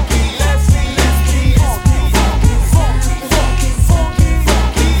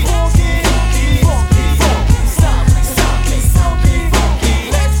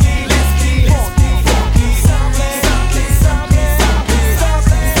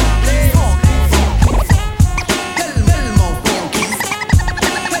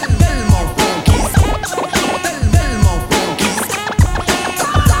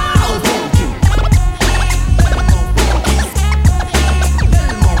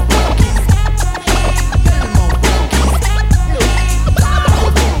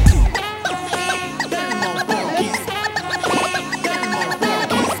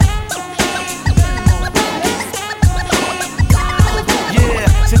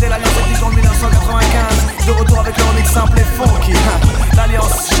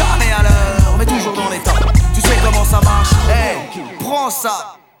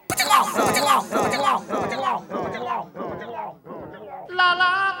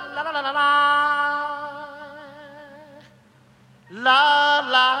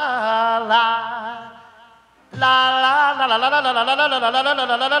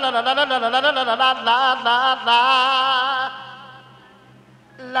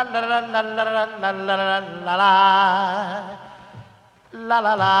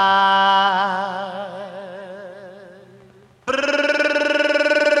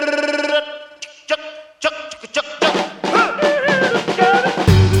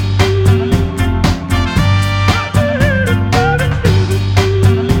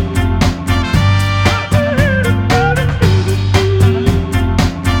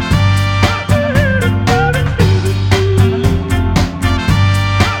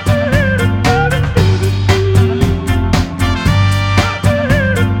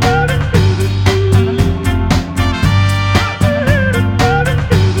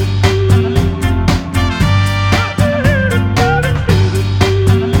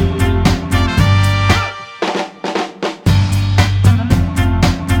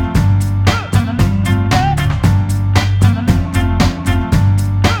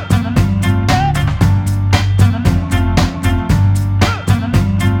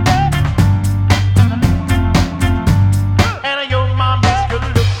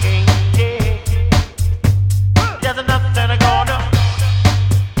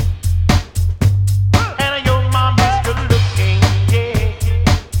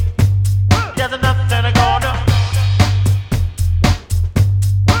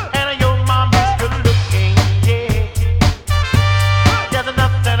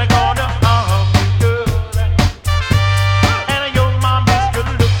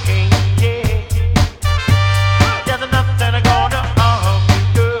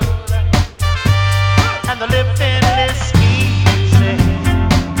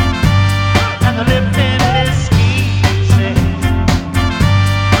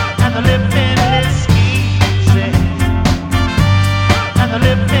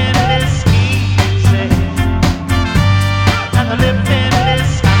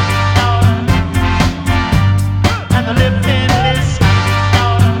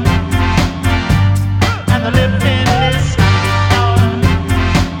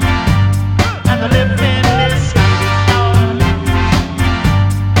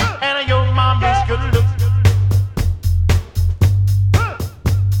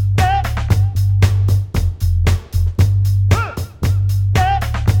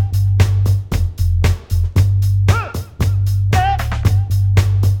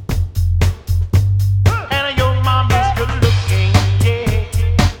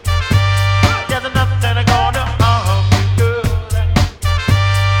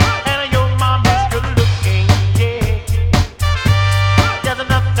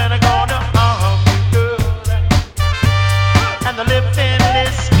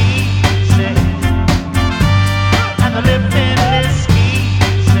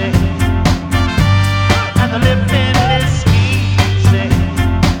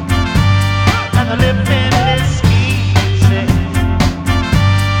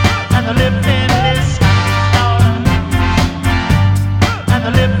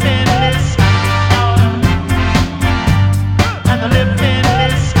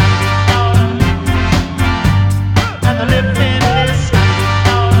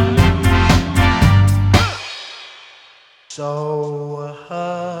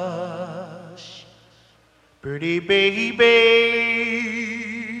 Pretty baby,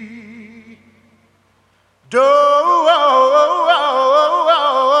 do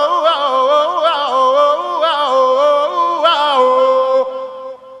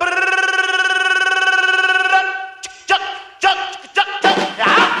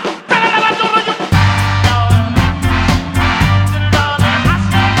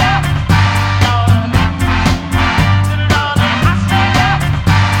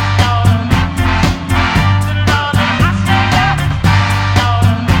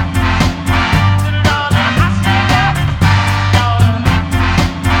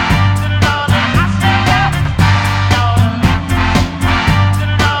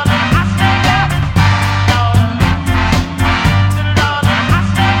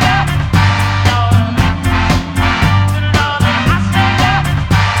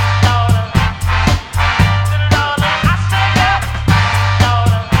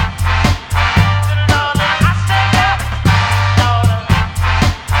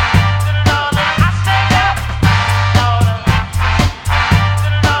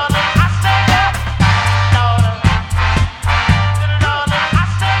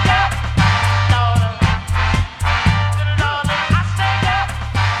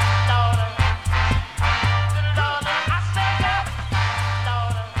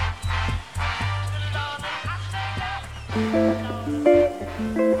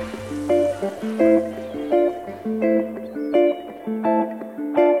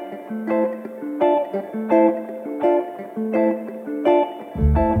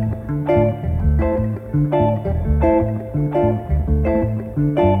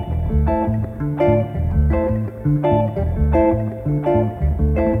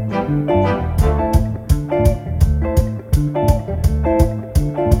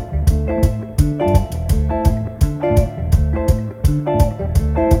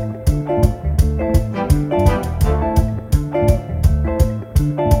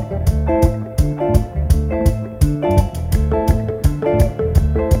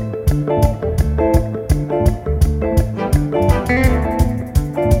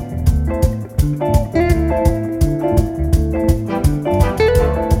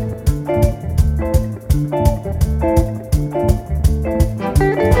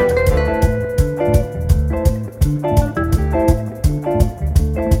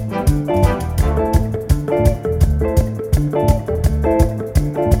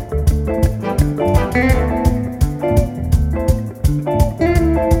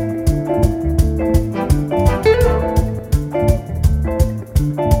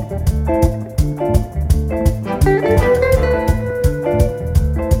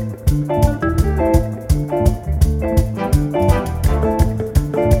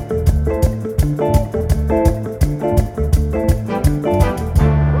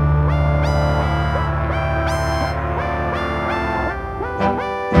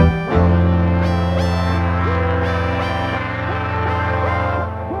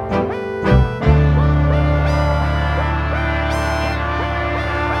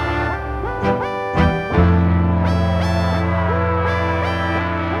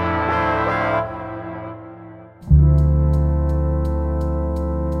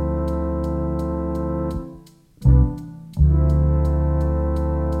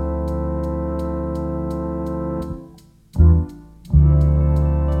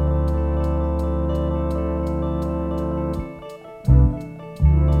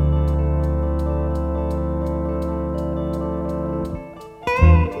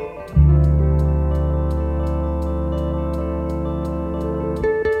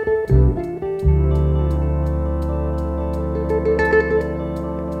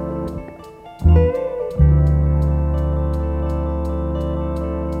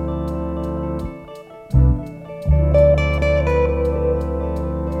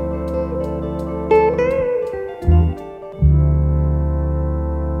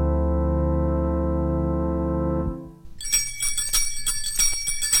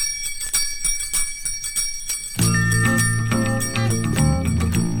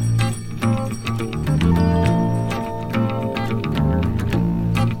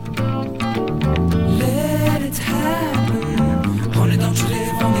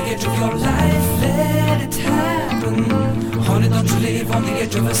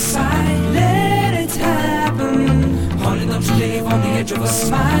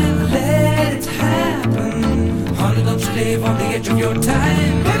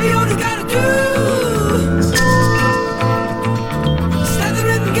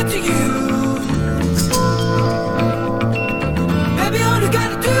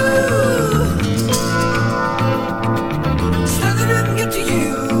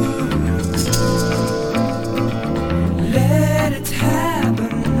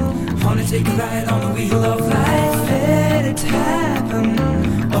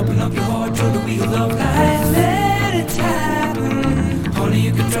wheel of life. Let it happen. Only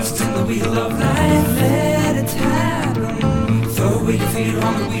you can trust in the wheel of life. Let it happen. Throw away your fear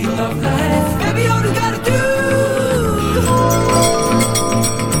on the wheel of life. Baby, all you gotta do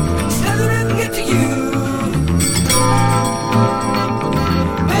is let the rhythm get to you.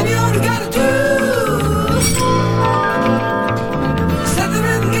 Baby, all you gotta do is let the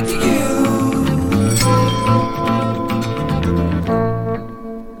rhythm get to you.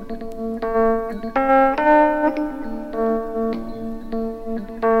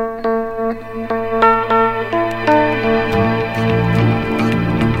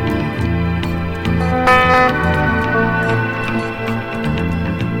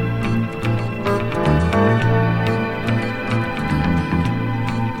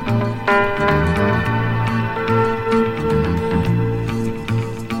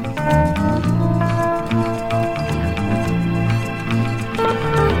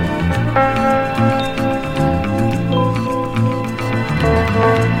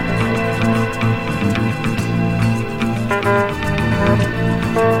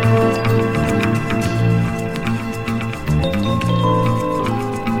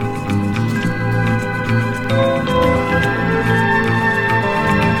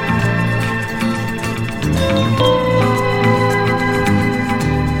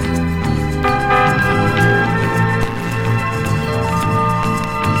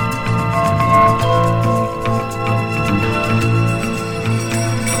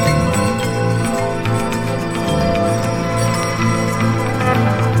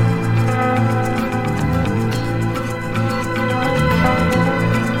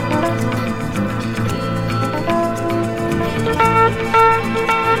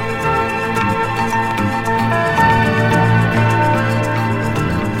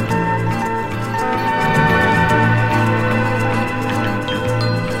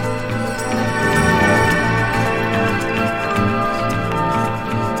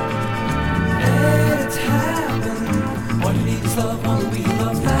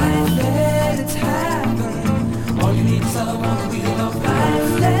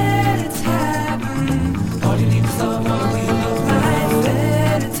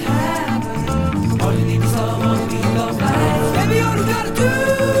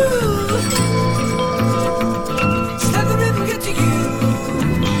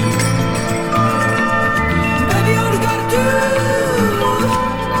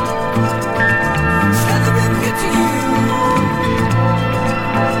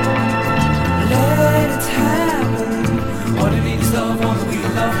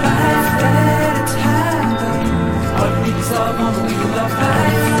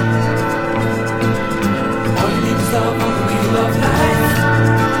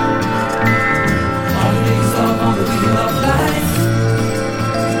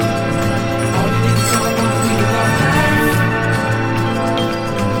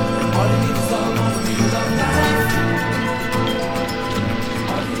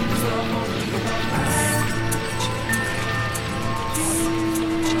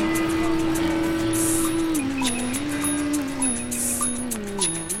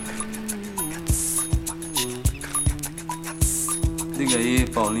 Diga aí,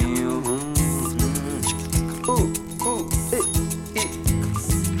 Paulinho.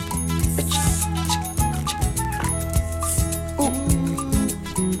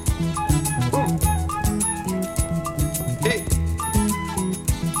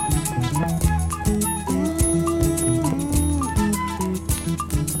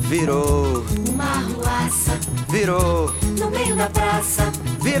 Virou uma arruaça, virou no meio da praça,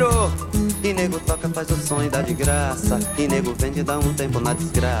 virou. E nego toca, faz o som e dá de graça. E nego vende, dá um tempo na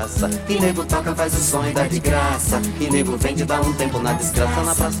desgraça. E nego toca, faz o som e dá de graça. E nego vende, dá um tempo na desgraça.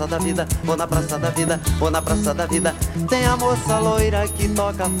 Na praça da vida, ou na praça da vida, ou na praça da vida, tem a moça loira que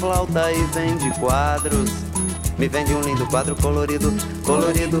toca flauta e vende quadros. Me vende um lindo quadro colorido,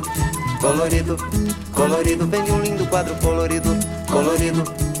 colorido, colorido, colorido. Vende um lindo quadro colorido, colorido,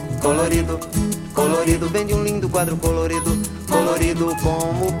 colorido, colorido. Vende um lindo quadro colorido, colorido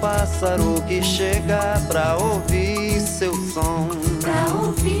como o pássaro que chega pra ouvir seu som. pra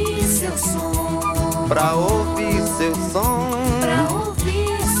ouvir seu som, pra ouvir seu som, pra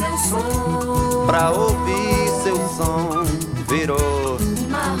ouvir seu som, pra ouvir seu som. Virou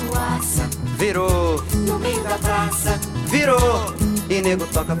uma arruaça, virou no meio da praça, virou. E nego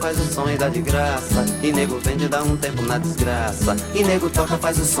toca, faz o som e dá de graça. E nego vende, dá um tempo na desgraça. E nego toca,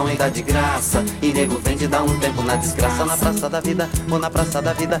 faz o som e dá de graça. E nego vende, dá um tempo na desgraça. Na praça da vida, ou na praça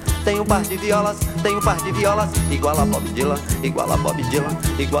da vida, tem um par de violas, tem um par de violas. Igual a Bob Dylan, igual a Bob Dylan,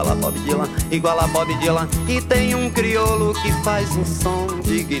 igual a Bob Dylan, igual a Bob Dylan. E tem um crioulo que faz um som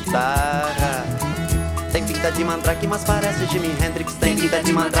de guitarra. pinta de mandrake, mas parece Jimi Hendrix. Tem pinta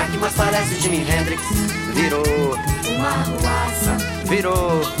de mandrake, mas parece Jimi Hendrix. Virou uma arruaça,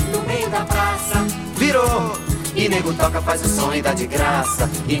 virou no meio da praça, virou. E nego toca, faz o som e dá de graça.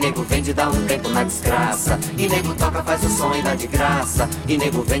 E nego vende, dá um tempo na desgraça. E nego toca, faz o som e dá de graça. E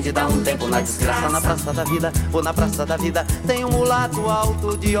nego vende, dá um tempo na desgraça. Na praça da vida, ou na praça da vida, tem um mulato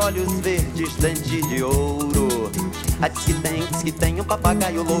alto de olhos verdes, dente de ouro. A diz que tem um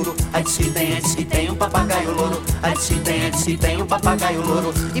papagaio louro. A diz que tem um papagaio louro. A diz que tem um papagaio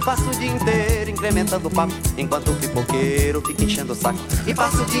louro. E passa o dia inteiro incrementando o papo, enquanto o pipoqueiro fica enchendo o saco. E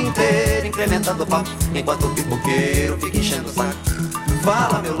passa o dia inteiro incrementando o papo, enquanto o pipoqueiro fica enchendo o saco.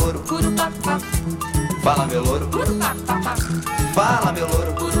 Fala meu louro, fala meu louro, fala meu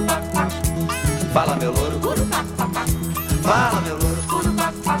louro, fala meu louro, fala meu louro,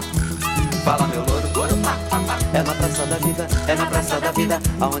 fala meu louro. É na praça da vida, é na praça da vida,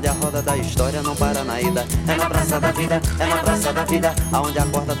 aonde a roda da história não para na ida. É na praça da vida, é na praça da vida, aonde a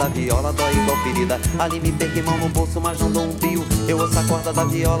corda da viola dói igual ferida. Ali me perco mão no bolso, mas não dou um pio. Eu ouço a corda da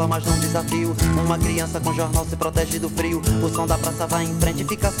viola, mas não desafio. Uma criança com jornal se protege do frio. O som da praça vai em frente,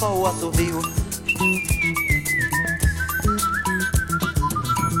 fica só o assovio.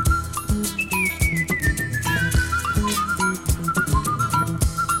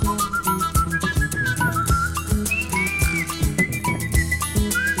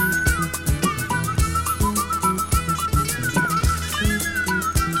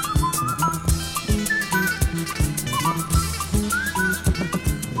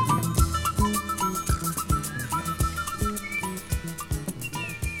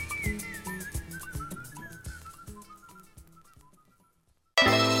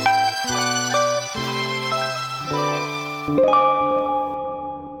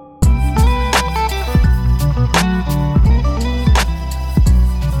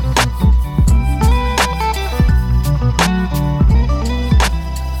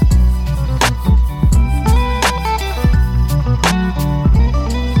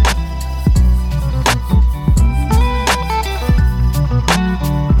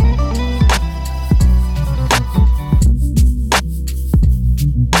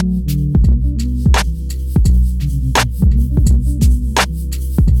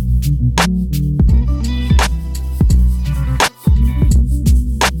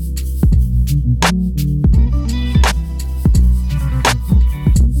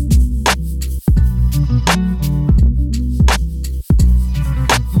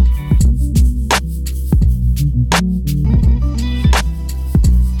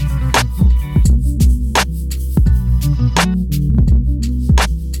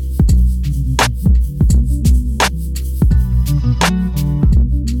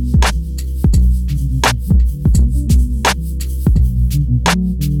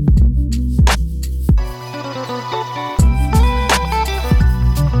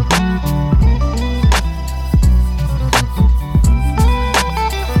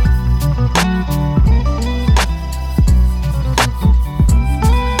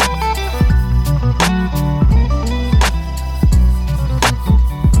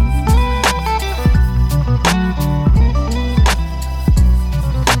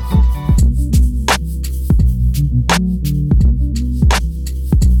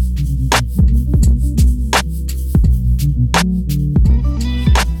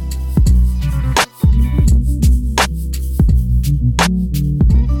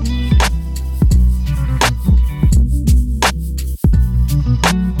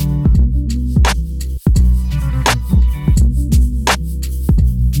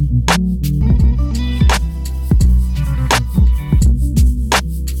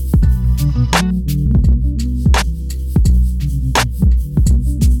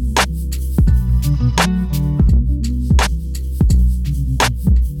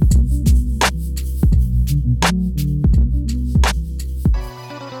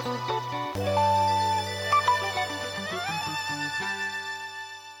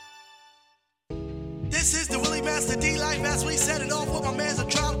 This is the Willie Master D Life as we set it off with my man's a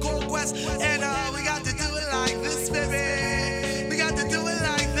Tribe Called Quest. And we got to do it like this, baby. We got to do it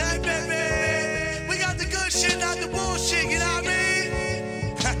like that, baby. We got the good shit, not the bullshit, you know what I mean?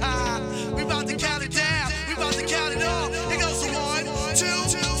 We about to count it down. We about to count it off. It goes to 1, 2,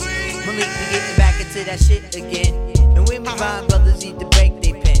 3. When we get back into that shit again. And when we rhyme, brothers need to break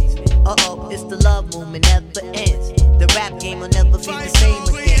their pens. Uh-oh, it's the love movement, never ends. The rap game will never be the same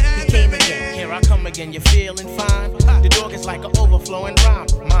again. He came again. Here I come again, you're feeling fine. The dog is like an overflowing rhyme.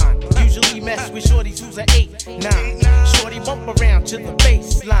 Mine usually mess with shorties who's an 8, 9. Shorty bump around to the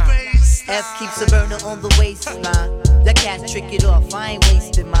baseline. F keeps a burner on the waistline. That cat trick it off, I ain't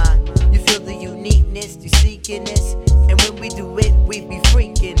wasting mine. You feel the unique neatness through seeking this. And when we do it, we be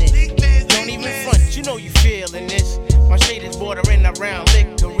freaking it. Don't even front, you know you feeling this. My shade is bordering around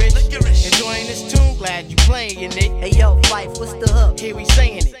licorice. Enjoying this tune, glad you playing it. Hey yo, Fife, what's the hook? Here we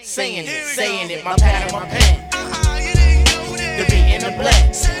saying it, saying it. My pad and my pen. The beat in the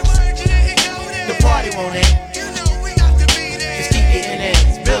blend. The party won't end. Just keep getting in,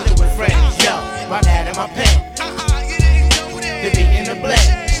 build it with friends. Yo, my pad and my pen. The beat in the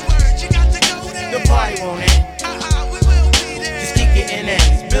blend. The party won't end. Just keep getting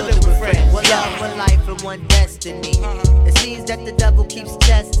in, build it with friends. One love, one life, and one destiny. It seems that the devil keeps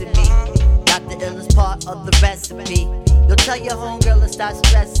testing me. Not the illest part of the recipe. You'll tell your homegirl to stop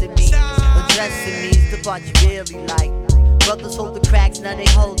stressing me. Undressing me is the part you really like. Brothers hold the cracks, now they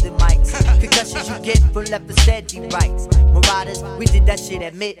holding mics. Concussions you get from left and steady rights. Marauders, we did that shit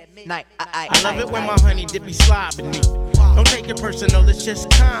at midnight. I love it when my honey dip be slobbing me. Don't take it personal, it's just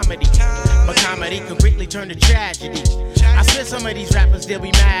comedy. But comedy can quickly turn to tragedy. I swear some of these rappers, they'll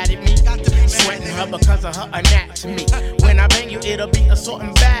be mad at me. Sweating her because of her anatomy. When I bang you, it'll be assault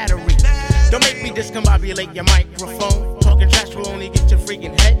and battery. Don't make me discombobulate your microphone. Talking trash will only get your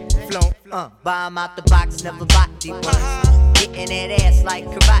freaking head flown. Buy 'em out the box, never body ones. Getting that ass like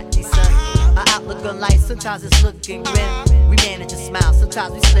karate, son. Our outlook on life, sometimes it's looking grim. We manage to smile,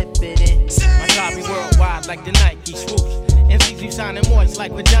 sometimes we slip it in. My job be worldwide like the Nike swoosh. MCs be sounding moist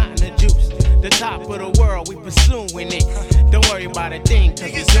like vagina juice. The top of the world, we pursuing it. Don't worry about a thing,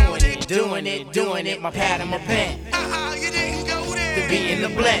 cause we doing it. My pad and my pen. The beat in the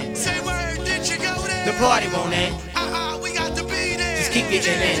blend. The party won't end. Just keep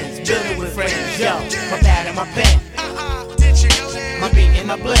getting in, build it with friends. Yo, my pad and my pen. My beat in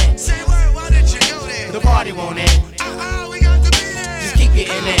the blend. The party won't end. Just keep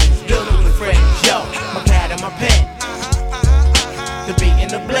getting in, build it with friends. Yo, my pad and my pen. The beat in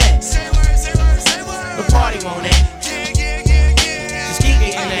the blend. The party won't end. Just keep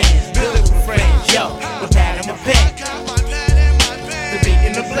getting in, build it with friends. Yo, my pad and my pen. The beat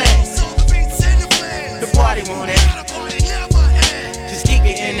in the blend. The party won't end. Just keep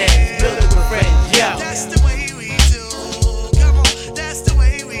getting in, build it with friends. Yo. That's the way we do. Come on, that's the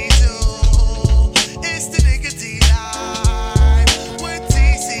way we do. It's the nigga D-Live with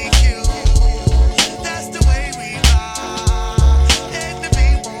TCQ. That's the way we ride. And the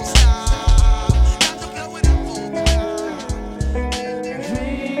beat won't stop. Got to blow it up for the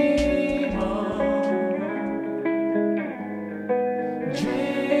Dream on.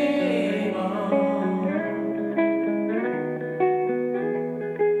 Dream on.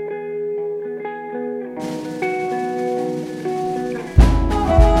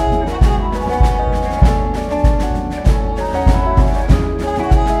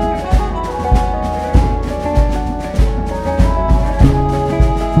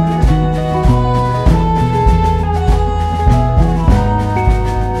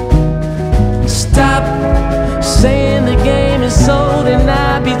 Stop saying the game is sold and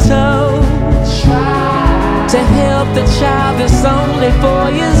I be told to help the child that's only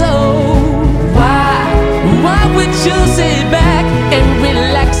 4 years old. Why would you sit back and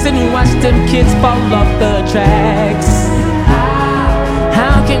relax and watch them kids fall off the tracks?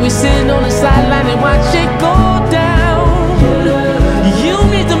 How can we sit on the sideline and watch it go down? You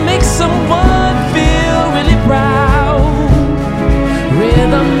need to make someone feel really proud.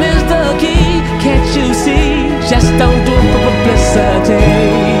 Rhythm is the key, can't you see? Just don't do it for publicity.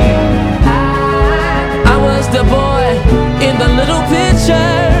 I was the boy in the little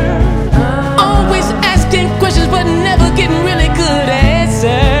picture, always asking questions but never getting really good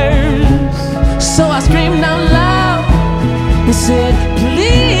answers. So I screamed out loud and said,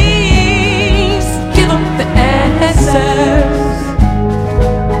 please give them the answers.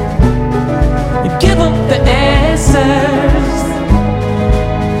 Give them the answers.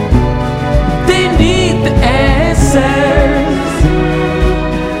 They need the answers.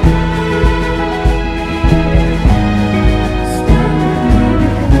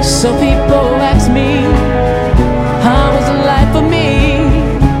 So people ask me, how was life for me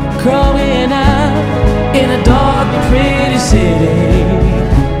growing up in a dark, pretty city?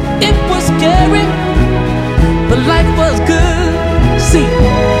 It was scary, but life was good. See,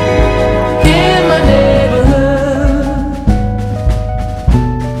 in my neighborhood,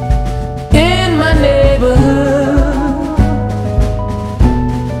 in my neighborhood,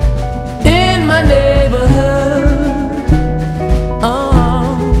 in my neighborhood,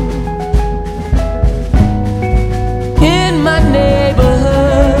 oh, in my neighborhood.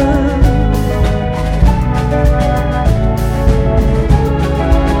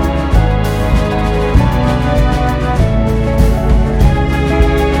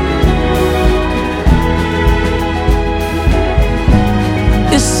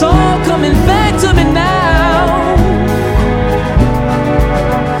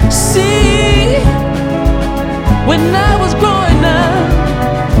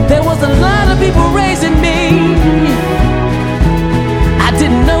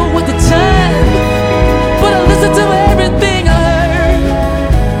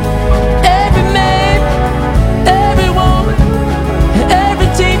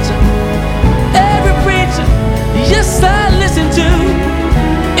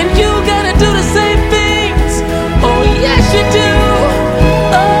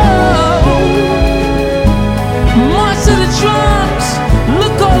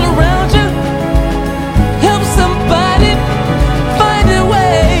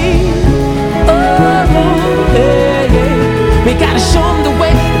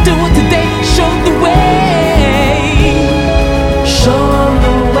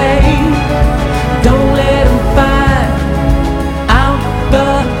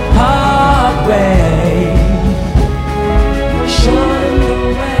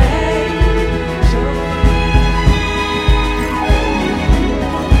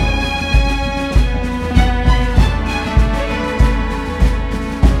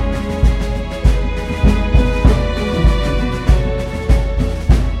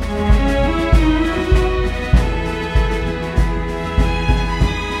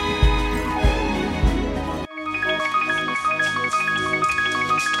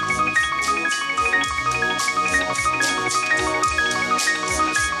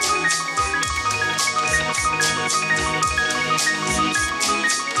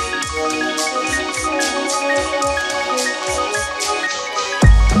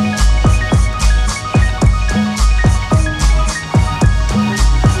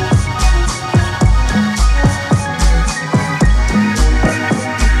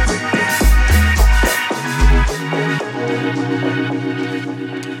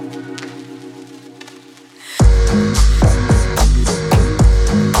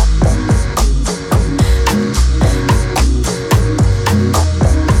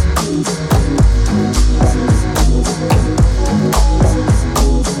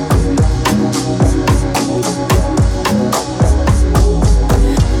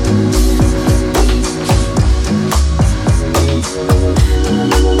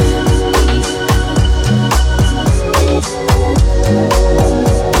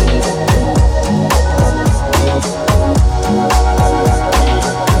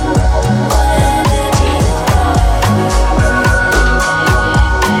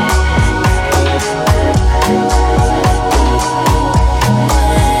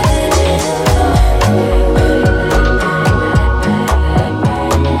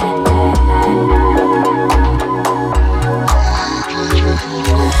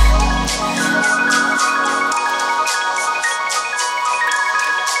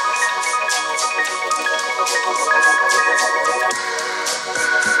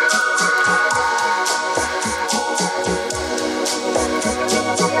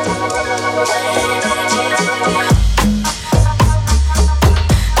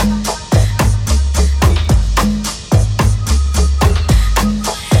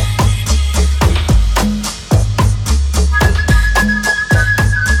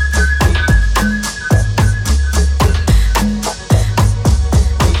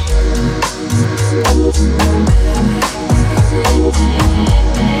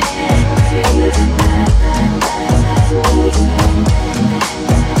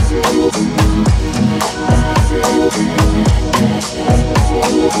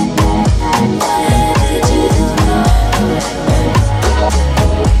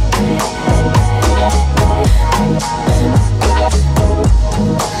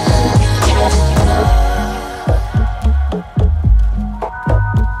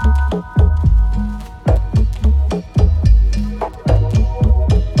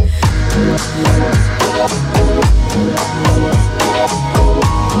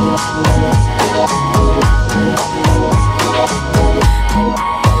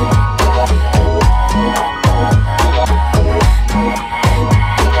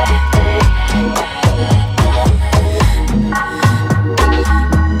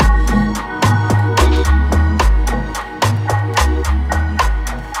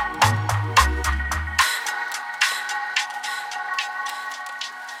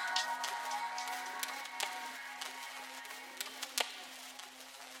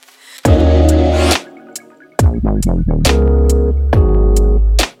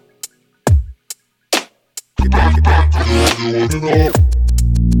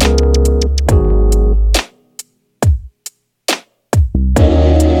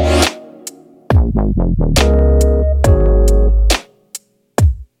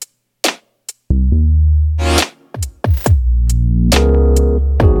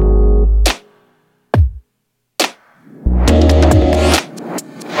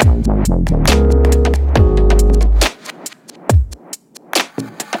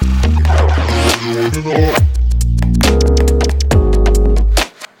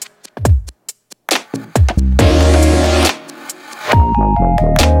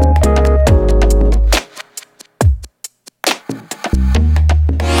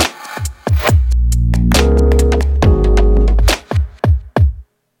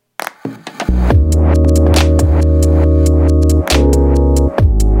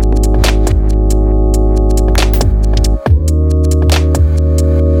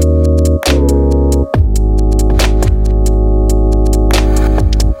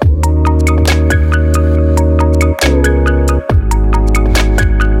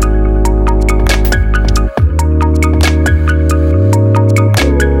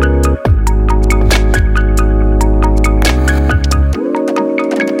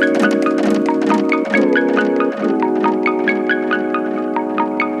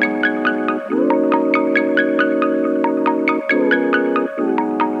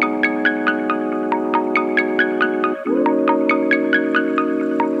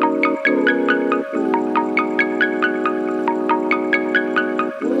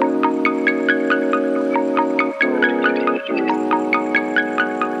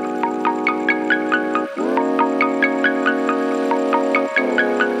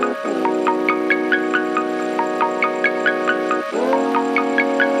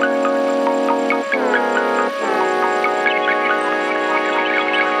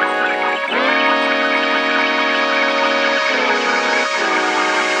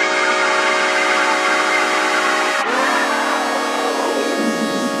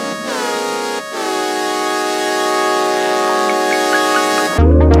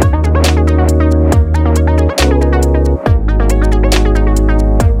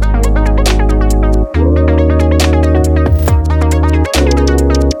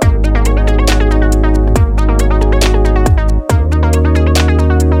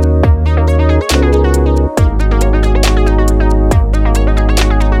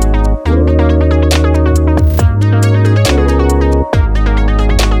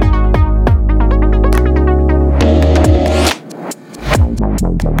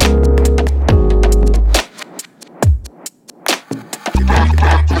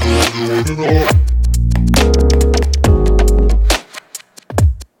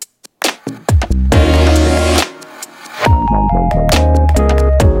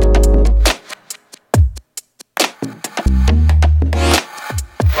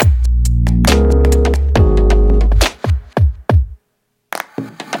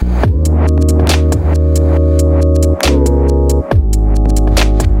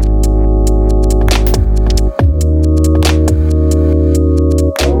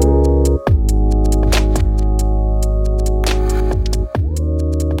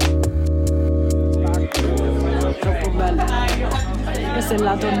 Questa è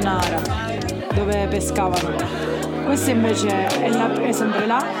la tonnara dove pescavano. Questo invece è sempre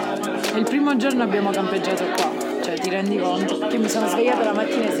là. E il primo giorno abbiamo campeggiato qua. Cioè, ti rendi conto? Che mi sono svegliata la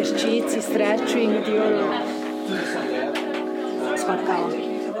mattina, esercizi, stretching, tipo spaccava.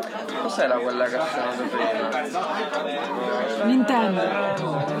 Cos'era quella che ha suonato prima? Nintendo.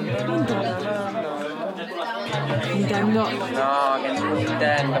 No, che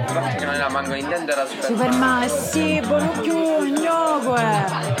Nintendo, basta che non era manco Nintendo, era Super Mario, sì, buono più gnoco, È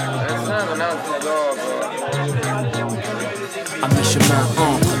stato un altro dopo. A mi-chemin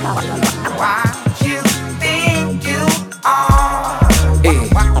entre Why you think you are?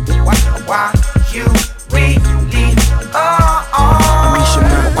 Why you really are? A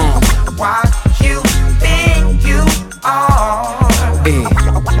mi-chemin entre Why you think you are?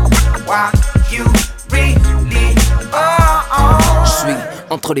 Why you really are? Je suis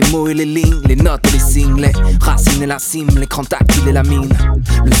entre les mots et les lignes, les notes et les signes, les racines et la cime, l'écran tactile et la mine,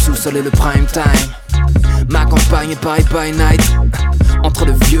 le sous-sol et le prime time. Ma campagne est Paris by night. Entre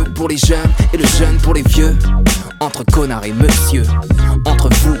le vieux pour les jeunes et le jeune pour les vieux. Entre connard et monsieur. Entre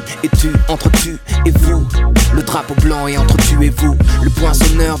vous et tu, entre tu et vous. Le drapeau blanc et entre tu et vous. Le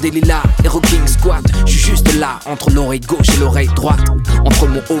poinçonneur des lilas et rocking squat. Je suis juste là, entre l'oreille gauche et l'oreille droite. Entre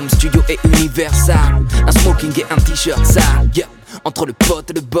mon home studio et Universal. Un smoking et un t-shirt sale, yeah. Entre le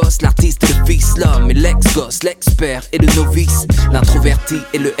pote et le boss, l'artiste et le fils, l'homme et l'ex-gosse, l'expert et le novice, l'introverti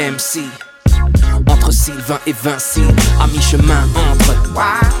et le MC. Entre Sylvain et Vinci, à mi-chemin entre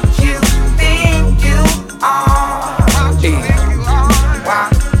Why you think you are? et Why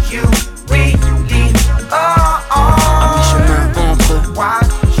you really are? à mi-chemin entre Why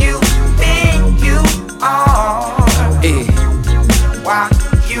you think you are? et Why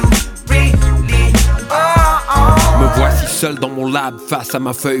you really are? Me voici seul dans mon lab, face à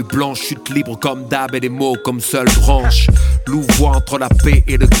ma feuille blanche. Chute libre comme d'hab et des mots comme seule branche. Louvoie entre la paix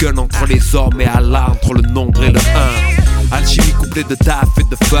et le gun, entre les hommes et Allah, entre le nombre et le 1. Alchimie couplée de taf et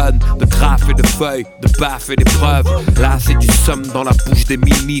de fun, de graphes et de feuilles, de baffes et d'épreuves. Là c'est du somme dans la bouche des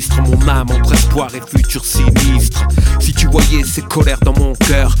ministres. Mon âme entre espoir et futur sinistre. Si tu voyais ces colères dans mon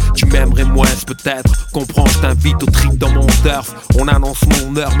cœur, tu m'aimerais moins peut-être. Comprends, je t'invite au trip dans mon turf. On annonce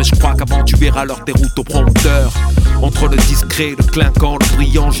mon heure, mais je crois qu'avant tu verras l'heure des routes au prompteur. Entre le discret, le clinquant, le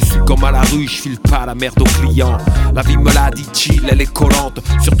brillant, je suis comme à la rue, je file pas la merde aux clients. La vie me l'a dit chill, elle est collante,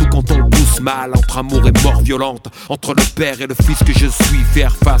 surtout quand on pousse mal. Entre amour et mort violente, entre le père et le fils que je suis,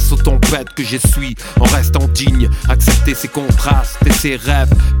 faire face aux tempêtes que j'essuie en restant digne, accepter ses contrastes et ses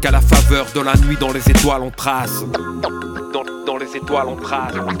rêves qu'à la faveur de la nuit dans les étoiles on trace. Dans les étoiles on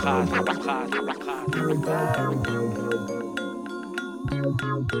trace.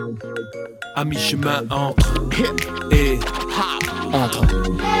 À mi-chemin entre et entre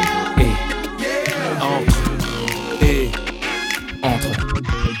et entre et entre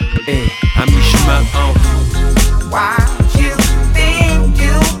et à mi-chemin entre Why you think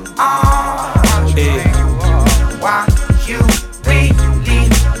you are? et Why you really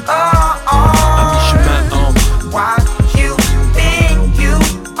are? à mi-chemin entre Why you think you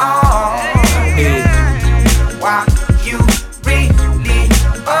are? et Why you really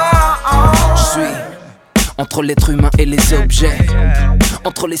are? je suis entre l'être humain et les objets,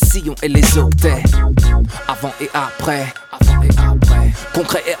 entre les sillons et les octets, avant et après,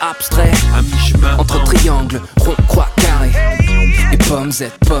 concret et abstrait, à mi-chemin entre triangle, rond, croix, carré, et pomme Z,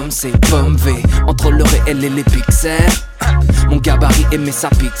 pomme C, pomme V, entre le réel et les pixels, mon gabarit et mes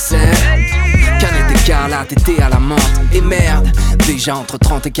sapixels, canette écarlate, été à la menthe, et merde, déjà entre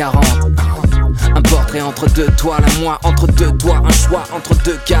 30 et 40. Un portrait entre deux toiles, un moi entre deux doigts, un choix entre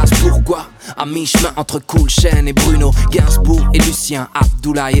deux cases, pourquoi? À mi-chemin entre Cool Chain et Bruno, Gainsbourg et Lucien,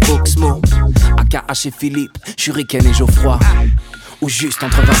 Abdoulaye et Oxmo, AKH et Philippe, Shuriken et Geoffroy, ou juste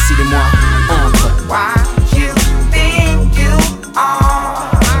entre Vincile et moi, entre Why you think you are?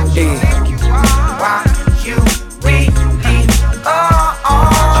 et Why you really are?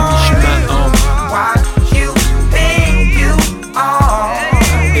 à mi-chemin entre Why you think you are?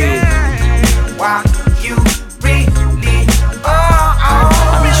 et Why you really are?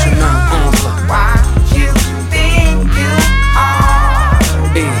 à mi-chemin entre Why you think you are?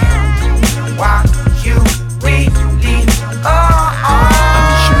 et Why you really are? à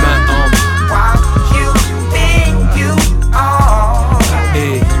mi-chemin entre Why you think you are?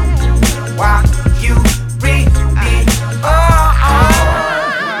 et Why you really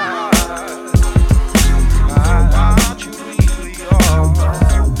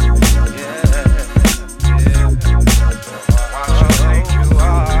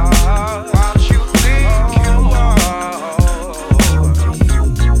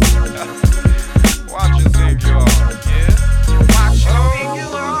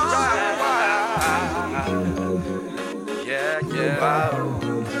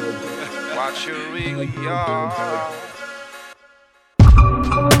What you really are.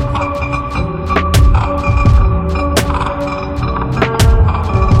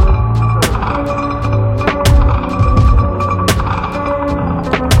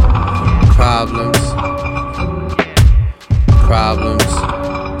 Problems, problems,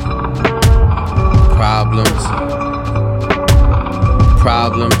 problems,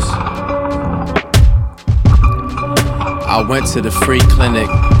 problems. I went to the free clinic,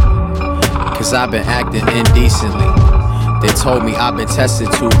 cause I've been acting indecently. They told me I've been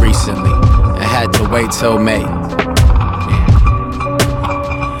tested too recently and had to wait till May.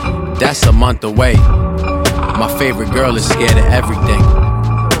 That's a month away. My favorite girl is scared of everything.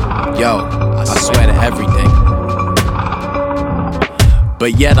 Yo, I swear to everything.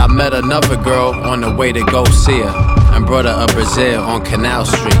 But yet I met another girl on the way to go see her and brought her up Brazil on Canal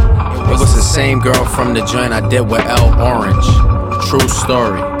Street. It was the same girl from the joint I did with El Orange. True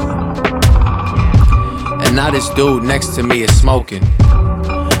story. And now this dude next to me is smoking,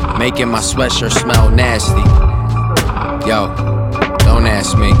 making my sweatshirt smell nasty. Yo, don't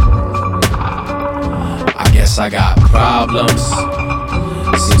ask me. I guess I got problems.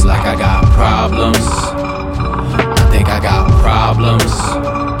 Seems like I got problems. I think I got problems.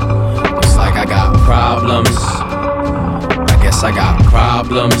 Looks like I got problems. I guess I got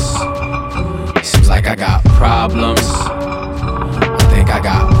problems. Seems like I got problems. I think I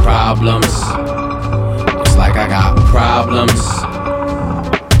got problems. Looks like I got problems.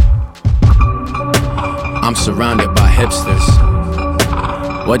 I'm surrounded by hipsters.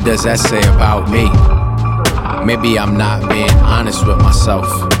 What does that say about me? Maybe I'm not being honest with myself.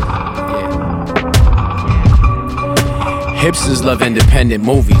 Hipsters love independent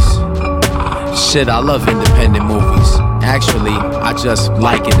movies. Shit, I love independent movies. Actually, I just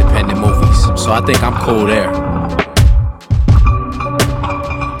like independent movies, so I think I'm cool there.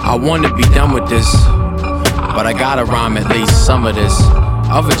 I wanna be done with this, but I gotta rhyme at least some of this.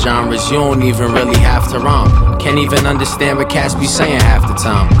 Other genres, you don't even really have to rhyme. Can't even understand what cats be saying half the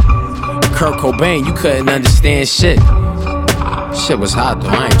time. Kurt Cobain, you couldn't understand shit. Shit was hot though,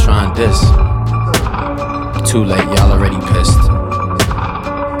 I ain't trying this. Too late, y'all already pissed.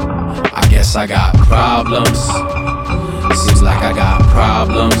 I guess I got problems. Seems like I got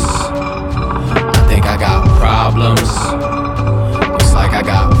problems. I think I got problems. Looks like I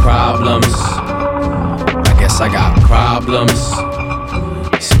got problems. I guess I got problems.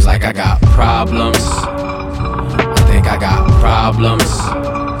 Seems like I got problems. I think I got problems.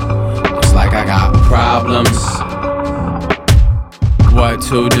 Looks like I got problems. What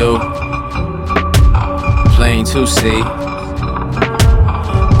to do? Plain to see.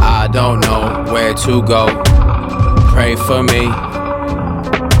 I don't know where to go. Pray for me.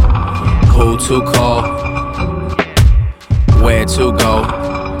 Who to call? Where to go?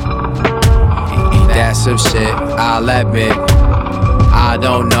 Ain't that some shit? I'll admit. I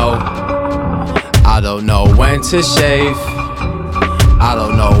don't know. I don't know when to shave. I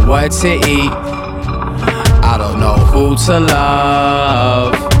don't know what to eat. I don't know who to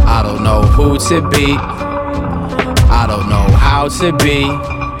love. I don't know who to be. I don't know how to be.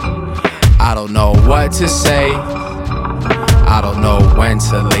 I don't know what to say. I don't know when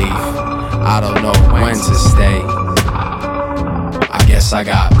to leave. I don't know when to stay. I guess I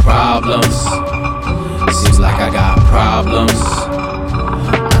got problems. Seems like I got problems.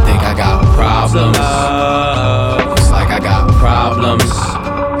 I think I got problems. Looks like I got problems.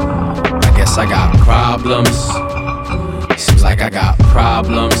 I guess I got problems. Seems like I got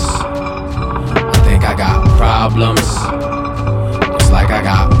problems. I think I got problems. Looks like I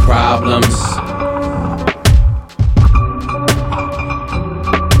got problems.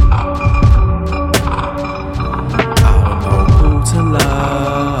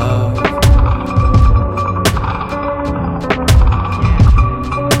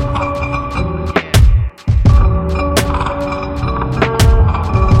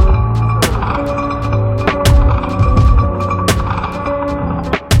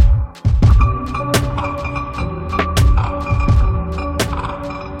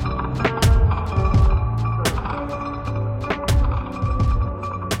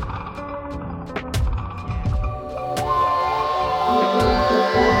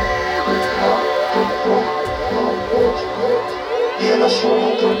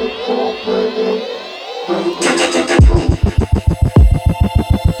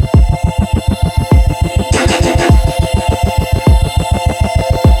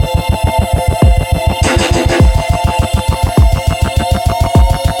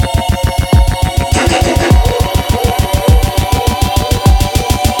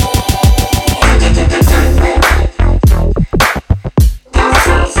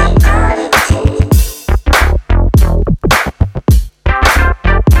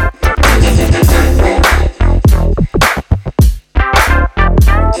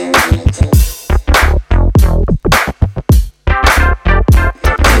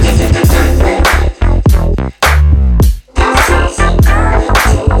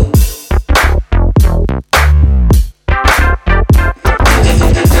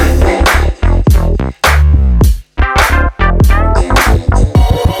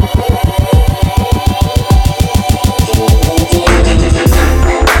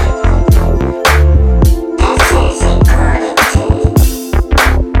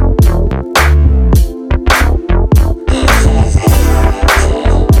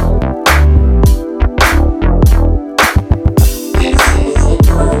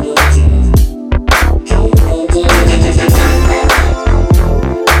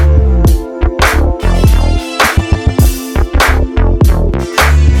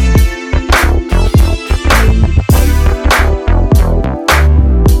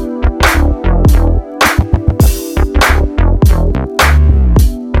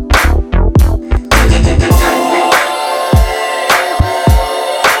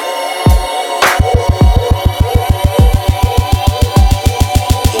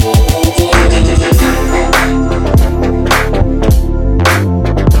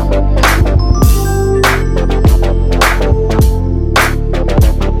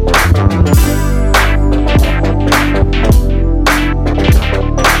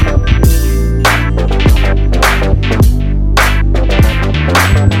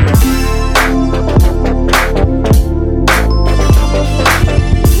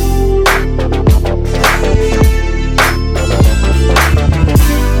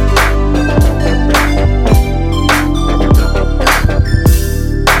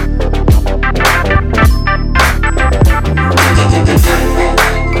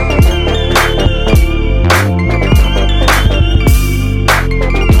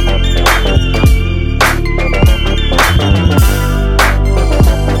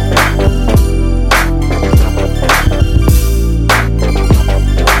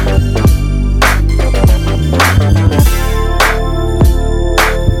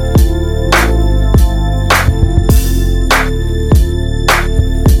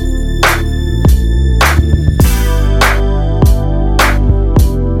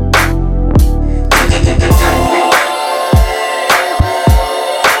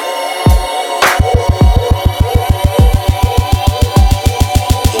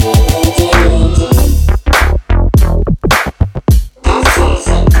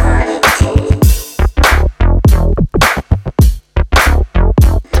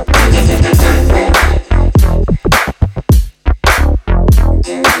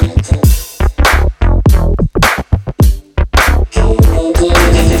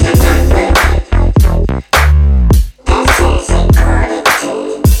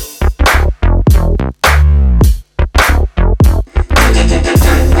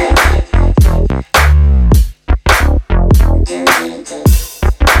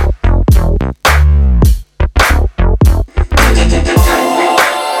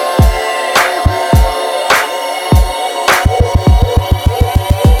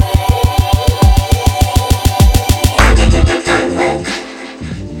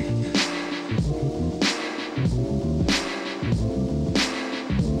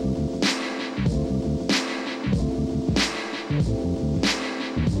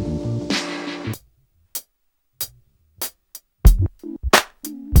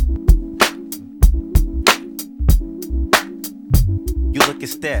 look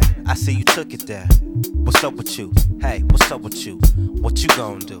is there. I see you took it there. What's up with you? Hey, what's up with you? What you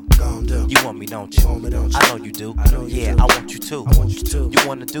gon' do? You want me, don't you? I know you do. Yeah, I want you too. You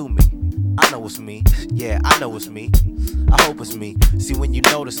wanna do me? I know it's me. Yeah, I know it's me. I hope it's me. See, when you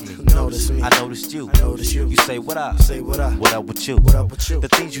notice me, I noticed you. You say what up? What up with you? The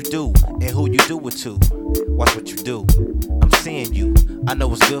things you do and who you do it to. Watch what you do. I'm seeing you. I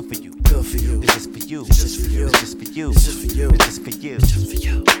know it's good for you. It's just for you. It's just for you. It's just for you. It's just for you. It's just for you. It's just for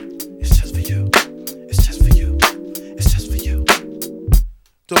you. It's just for you. It's just for you. It's just for you.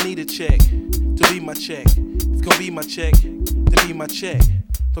 Don't need a check to be my check. It's gonna be my check to be my check.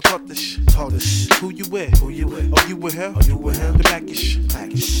 Don't talk the shh. Who you with? Oh, you with her? Oh, you with him? The package.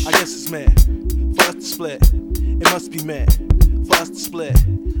 I guess it's mad for us to split. It must be mad for us to split.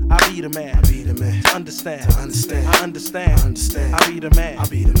 I be the man. To understand. I understand. I be the man.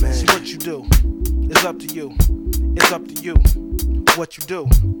 See what you do. It's up to you. It's up to you. What you do.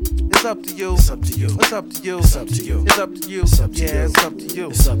 It's up to you. It's up to you. It's up to you. It's up to you. It's up to you. Yeah, it's up to you.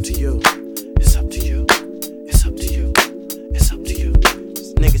 It's up to you. It's up to you. It's up to you. It's up to you.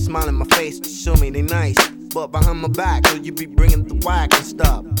 Niggas smile in my face to show me they nice, but behind my back, so you be bringing the whack and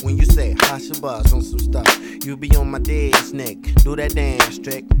stuff. When you say how's your buzz on some stuff, you be on my dance, Nick. Do that dance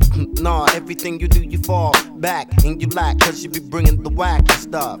trick. Nah, everything you do, you fall back and you lack, cause you be bringing the whack and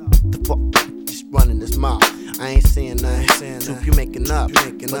stuff. The fuck, just running this mouth. I ain't saying nothing. Truth, you making up,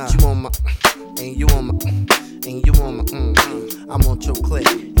 but you on my, and you on my, and you on my. I'm on your click.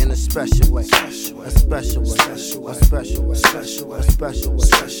 In a special way, a special way, a special way, a special way, a special way, a special way, a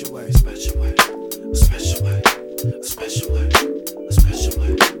special way, a special way, a special way, a special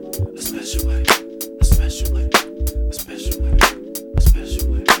way, a special way, a special way, a special way, a special way, a special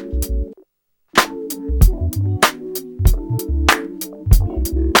way.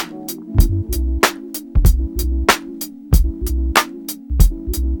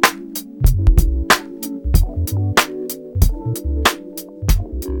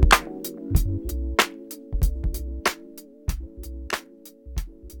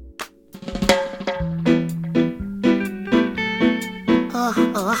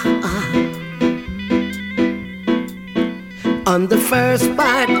 On the first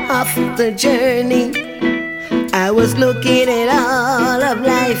part of the journey, I was looking at all of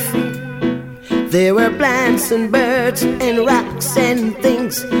life. There were plants and birds and rocks and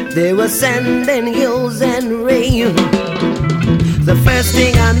things. There was sand and hills and rain. The first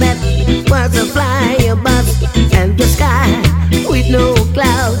thing I met was a fly above and the sky with no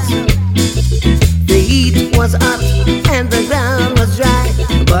clouds. The heat was hot and the ground was dry,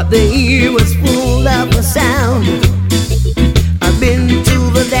 but the air was full of a sound. I've been to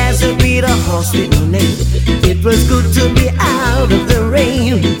the desert with a horse with no name. It was good to be out of the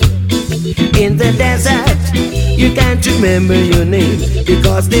rain. In the desert, you can't remember your name,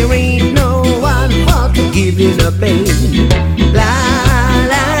 because there ain't no one for to give you the pain. La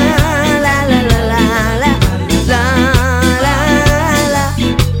la la la la la la la la la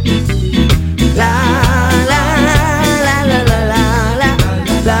la la la la la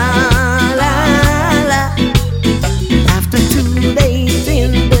la la. After 2 days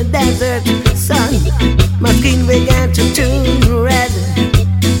in the desert sun, my skin began to turn red.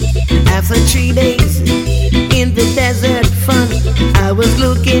 After 3 days in the desert fun, I was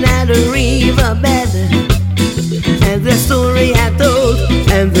looking at a riverbed, and the story I told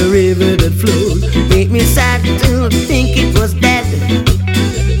and the river that flowed made me sad to think it was dead.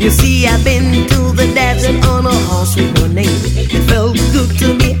 You see, I've been to the desert on a horse with no name. It felt good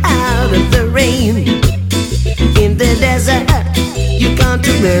to be out of the rain. In the desert, you can't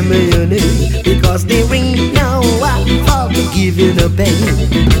remember your name, because there ain't no one for to give you the pain.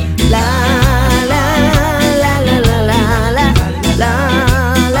 La la la la la la la la la la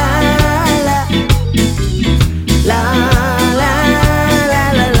la la la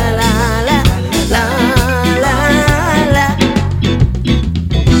la la la.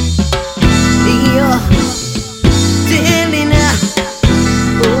 You're telling her,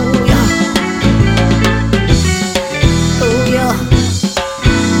 oh yeah, oh yeah.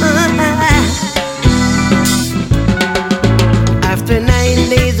 After 9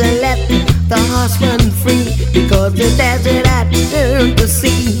 days I left the horse run free, because the desert had turned to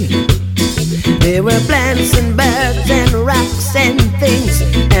sea. There were plants and birds and rocks and things,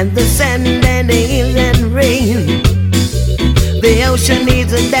 and the sand and the hills and rain. The ocean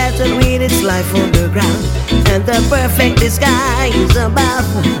is a desert with its life underground, and the perfect sky is above.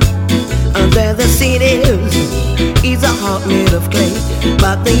 Under the cities is a heart made of clay,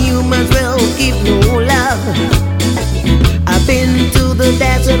 but the humans will give no love. I've been to the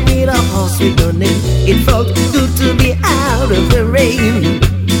desert with a horse with no name. It felt good to be out of the rain.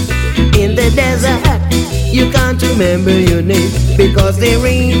 the desert, you can't remember your name because there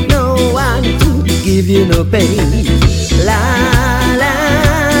ain't no one to give you no pain. La la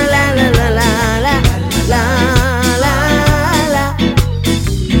la la la la la la la la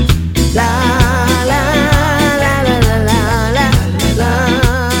la la la la la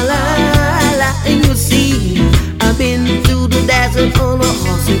la la. And you see, I've been through the desert on a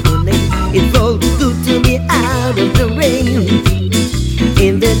horse with no name. It felt good to me out of the rain.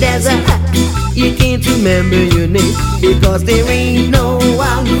 In the desert, you can't remember your name because there ain't no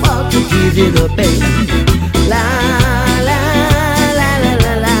one to give you the pain. La